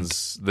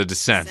 2000s. The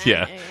Descent,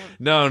 yeah. yeah.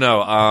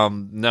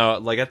 No.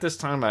 Like at this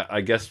time,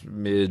 I guess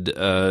mid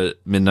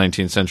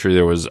 19th century,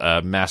 there was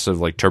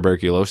massive like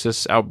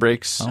tuberculosis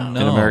outbreaks in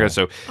no. America.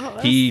 So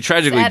that's he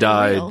tragically sad and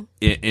died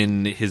real.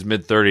 in his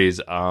mid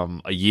 30s,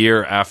 a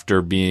year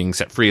after being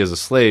set free as a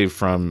slave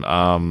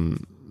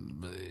from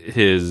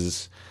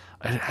his.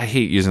 I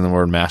hate using the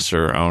word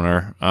master or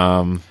owner.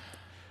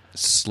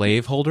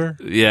 slaveholder?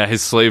 Yeah,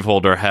 his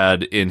slaveholder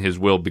had in his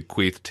will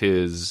bequeathed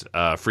his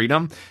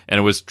freedom, and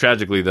it was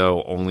tragically,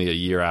 though, only a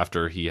year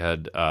after he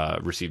had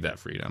received that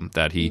freedom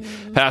that he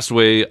passed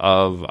away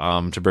of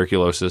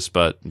tuberculosis,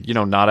 but,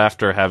 not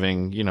after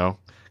having,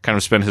 kind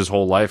of spent his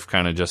whole life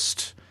kind of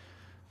just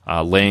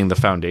laying the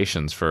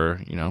foundations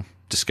for,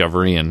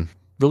 discovery and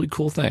really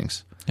cool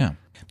things. Yeah.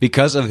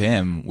 Because of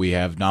him, we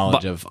have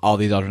knowledge of all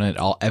these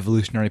all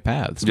evolutionary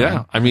paths. Yeah,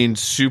 right? I mean,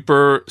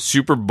 super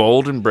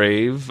bold and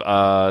brave.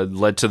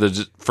 Led to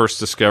the first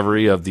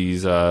discovery of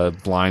these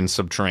blind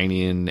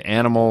subterranean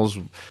animals.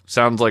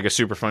 Sounds like a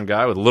super fun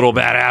guy with Little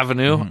Bat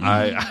Avenue.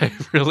 I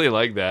really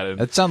like that. And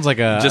That sounds like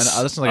a Just,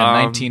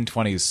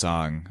 1920s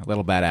song,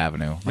 Little Bad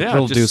Avenue. Like Yeah,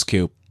 Little just- Deuce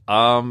Coupe.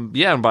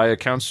 and by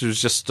accounts, it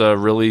was just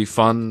really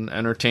fun,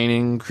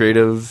 entertaining,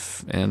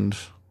 creative, and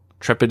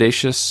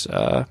trepidatious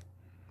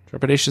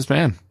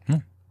man.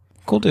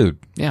 Cool dude.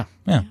 Yeah.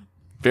 Yeah.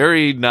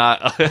 Very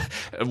not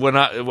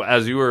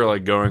as you were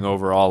like going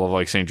over all of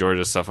like St.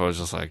 George's stuff, I was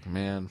just like,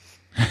 man,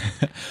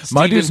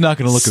 My dude's not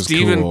going to look as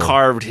Stephen cool.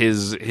 carved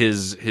his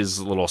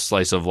little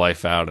slice of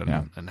life out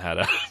and had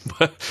a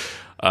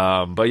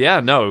but yeah,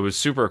 no, it was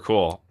super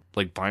cool.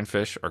 Like blind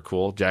fish are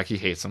cool. Jackie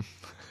hates them.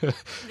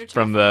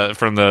 from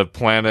the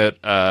planet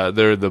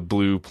they're the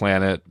blue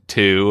planet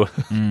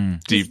 2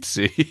 deep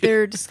sea.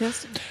 They're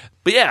disgusting.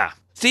 But yeah,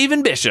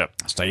 Stephen Bishop.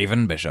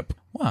 Stephen Bishop.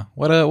 Wow,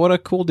 what a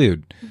cool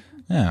dude.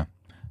 Yeah.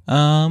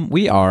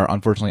 We are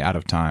unfortunately out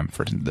of time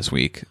for this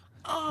week.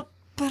 Oh,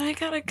 but I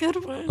got a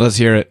good one. Let's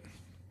hear it.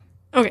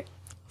 Okay,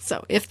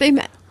 so if they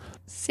met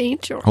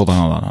St. George. Hold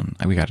on.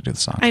 We got to do the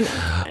song. I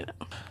know.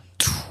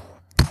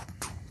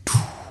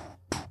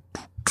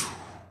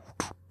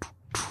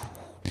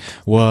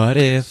 What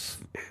if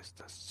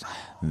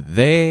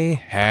they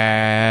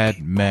had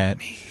met?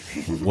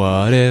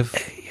 What if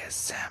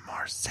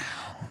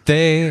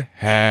they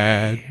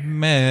had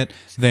met?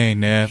 They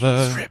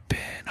never.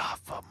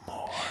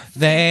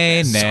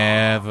 They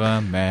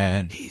never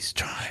met.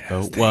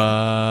 But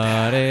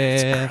what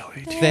if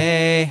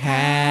they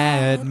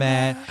had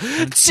met?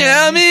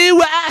 Tell me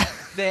why.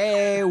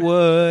 They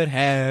would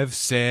have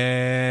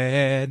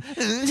said.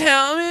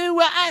 Tell me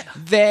why.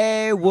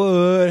 They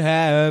would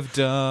have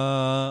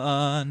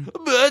done.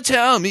 But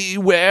tell me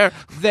where.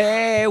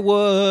 They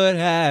would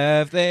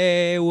have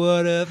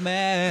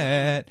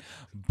met,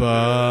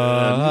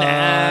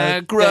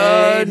 but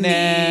they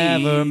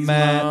never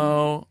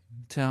met.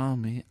 Tell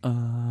me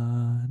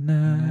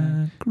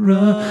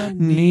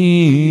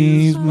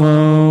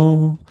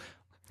anachronismo.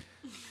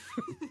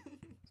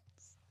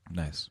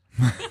 Nice.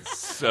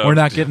 So We're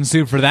not getting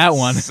sued for that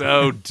one.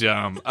 so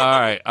dumb. All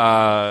right.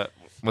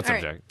 What's All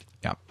up, right.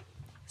 Jack?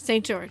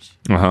 St. George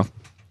Uh-huh.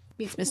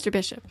 meets Mr.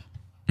 Bishop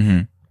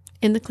Mhm.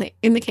 in the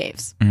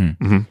caves.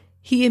 Mhm.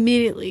 He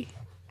immediately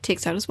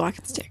takes out his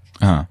walking stick,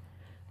 Uh-huh.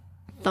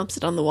 thumps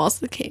it on the walls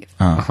of the cave,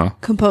 Uh-huh.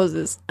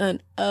 composes an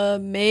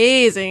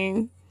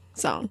amazing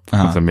song,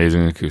 With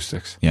amazing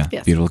acoustics. Yeah,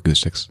 Yes. beautiful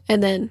acoustics.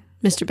 and then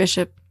Mr.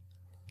 Bishop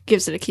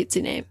gives it a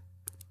cutesy name.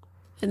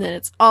 And then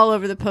it's all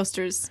over the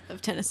posters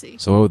of Tennessee.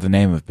 So what would the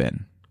name have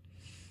been?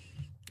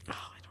 Oh,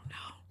 I don't know.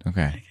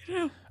 Okay. I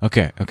don't know.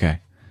 Okay.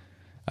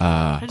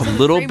 I just have to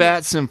Little frame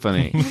Bat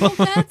Symphony. it.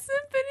 Little Bat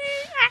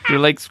Symphony. They're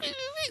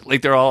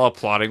like they're all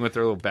applauding with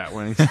their little bat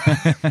wings.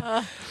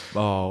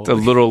 Oh, The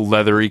little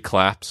leathery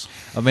claps.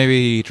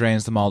 maybe he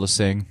trains them all to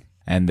sing,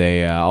 and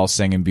they all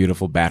sing in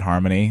beautiful bat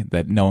harmony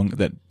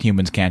that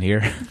humans can't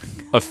hear.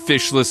 A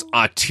fishless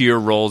tear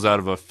rolls out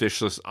of a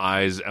fishless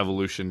eye's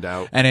evolutioned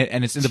out. And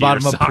it's in the Tear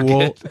bottom of a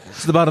pool. socket.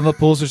 It's the bottom of the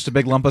pool. So just a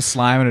big lump of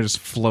slime, and it just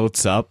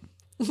floats up.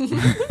 And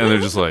they're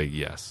just like,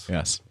 yes,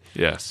 Yes,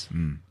 yes,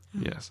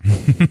 yes.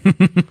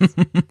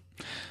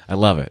 I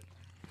love it.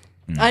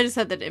 I just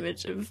had that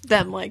image of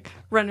them like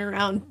running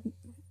around,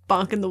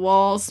 bonking the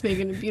walls,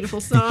 making a beautiful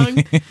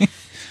song.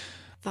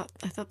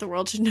 I thought the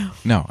world should know.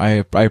 No,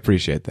 I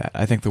appreciate that.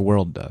 I think the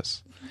world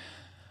does.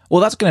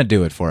 Well, that's going to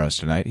do it for us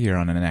tonight here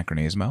on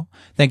Anachronismo.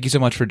 Thank you so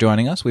much for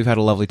joining us. We've had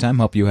a lovely time.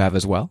 Hope you have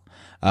as well.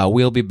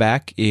 We'll be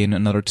back in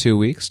another 2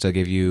 weeks to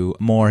give you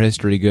more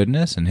history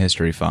goodness and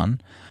history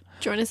fun.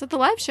 Join us at the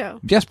live show.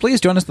 Yes,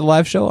 please join us at the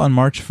live show on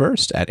March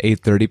 1st at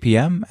 8:30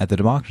 p.m. at the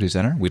Democracy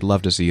Center. We'd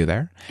love to see you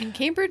there. In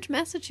Cambridge,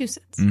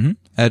 Massachusetts. Do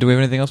we have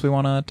anything else we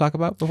want to talk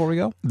about before we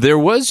go? There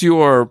was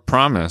your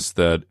promise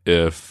that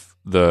if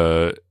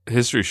the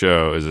history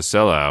show is a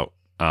sellout,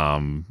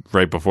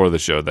 right before the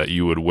show, that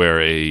you would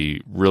wear a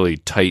really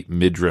tight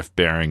midriff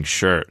bearing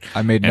shirt.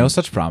 I made no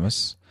such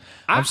promise.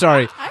 I'm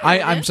sorry.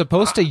 I'm it.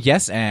 supposed to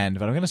yes and,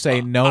 but I'm going to say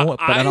no,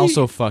 but then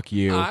also fuck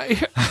you. I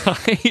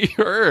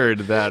heard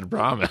that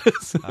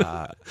promise.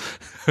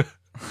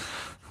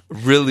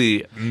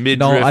 Really midriff.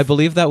 No, I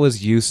believe that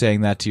was you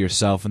saying that to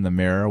yourself in the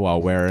mirror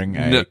while wearing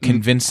a No,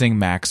 convincing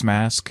Max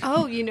mask.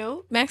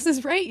 Oh, Max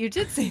is right. You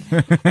did say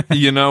that.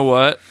 You know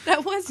what?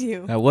 That was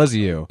you. That was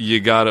you. You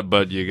got it,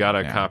 but you got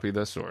to copy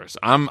the source.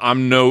 I'm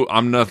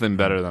nothing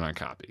better than a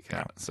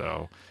copycat.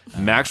 So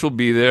Max will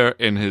be there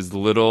in his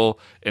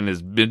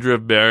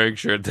midriff bearing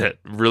shirt that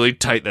really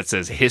tight that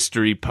says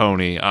 "History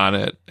Pony" on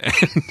it.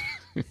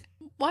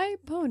 Why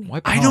pony?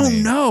 Why I don't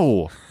pony?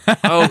 know.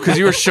 Oh, because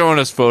you were showing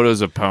us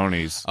photos of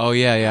ponies. Oh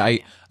yeah.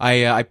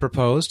 I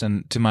proposed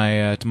and to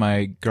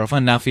my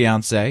girlfriend, now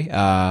fiance,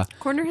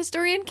 Corner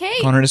historian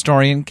Kate. corner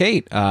historian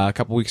Kate, a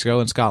couple weeks ago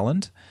in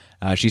Scotland.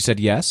 She said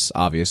yes,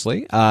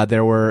 obviously.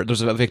 There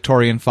was a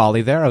Victorian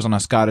folly there. I was on a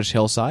Scottish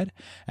hillside,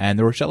 and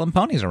there were Shetland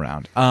ponies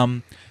around.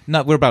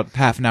 We're about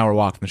half an hour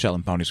walk from the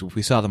Shetland ponies.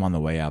 We saw them on the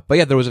way up. But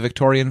yeah, there was a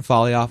Victorian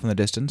folly off in the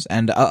distance,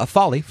 and a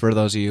folly, for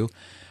those of you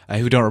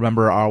who don't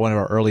remember one of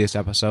our earliest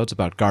episodes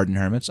about garden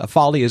hermits, a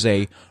folly is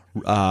a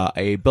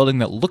building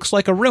that looks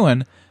like a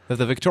ruin that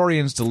the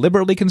Victorians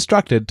deliberately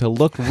constructed to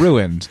look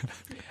ruined,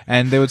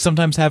 and they would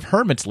sometimes have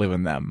hermits live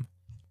in them.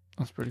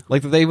 That's pretty cool.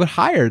 Like they would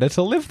hire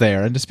to live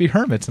there and just be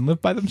hermits and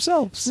live by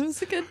themselves. It was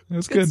a good, It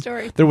was good good.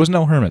 story. There was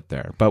no hermit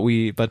there, but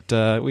we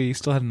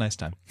still had a nice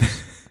time. And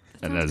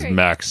Sounds as great.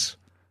 Max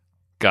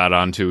got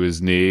onto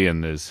his knee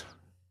and his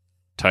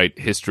tight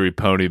history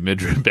pony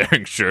midriff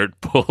bearing shirt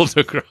pulled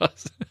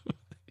across.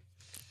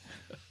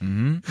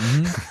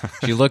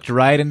 She looked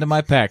right into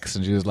my pecs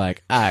and she was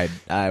like, "I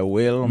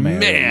will marry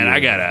Man, you." I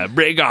gotta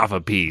break off a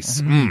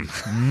piece. And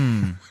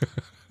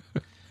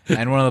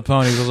one of the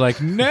ponies was like,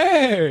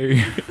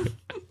 "Nay."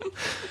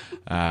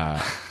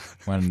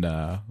 When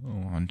I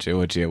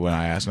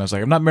asked him, I was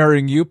like, "I'm not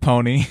marrying you,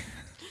 pony."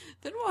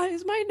 Then why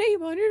is my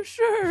name on your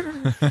shirt?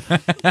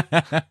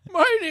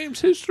 My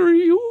name's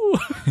History U.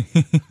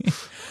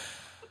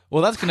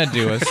 Well, that's gonna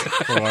do us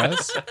for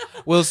us.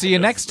 We'll see you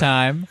next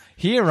time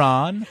here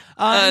on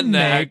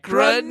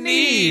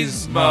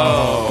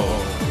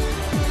Anachronismo.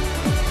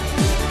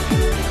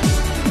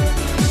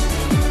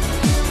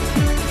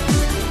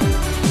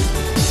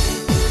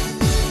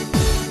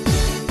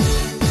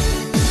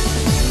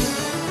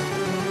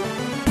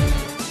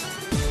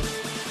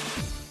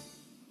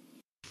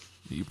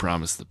 You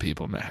promised the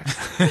people, Max.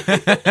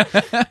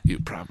 You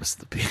promised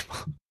the people.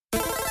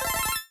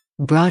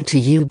 Brought to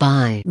you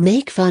by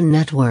Make Fun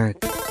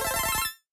Network.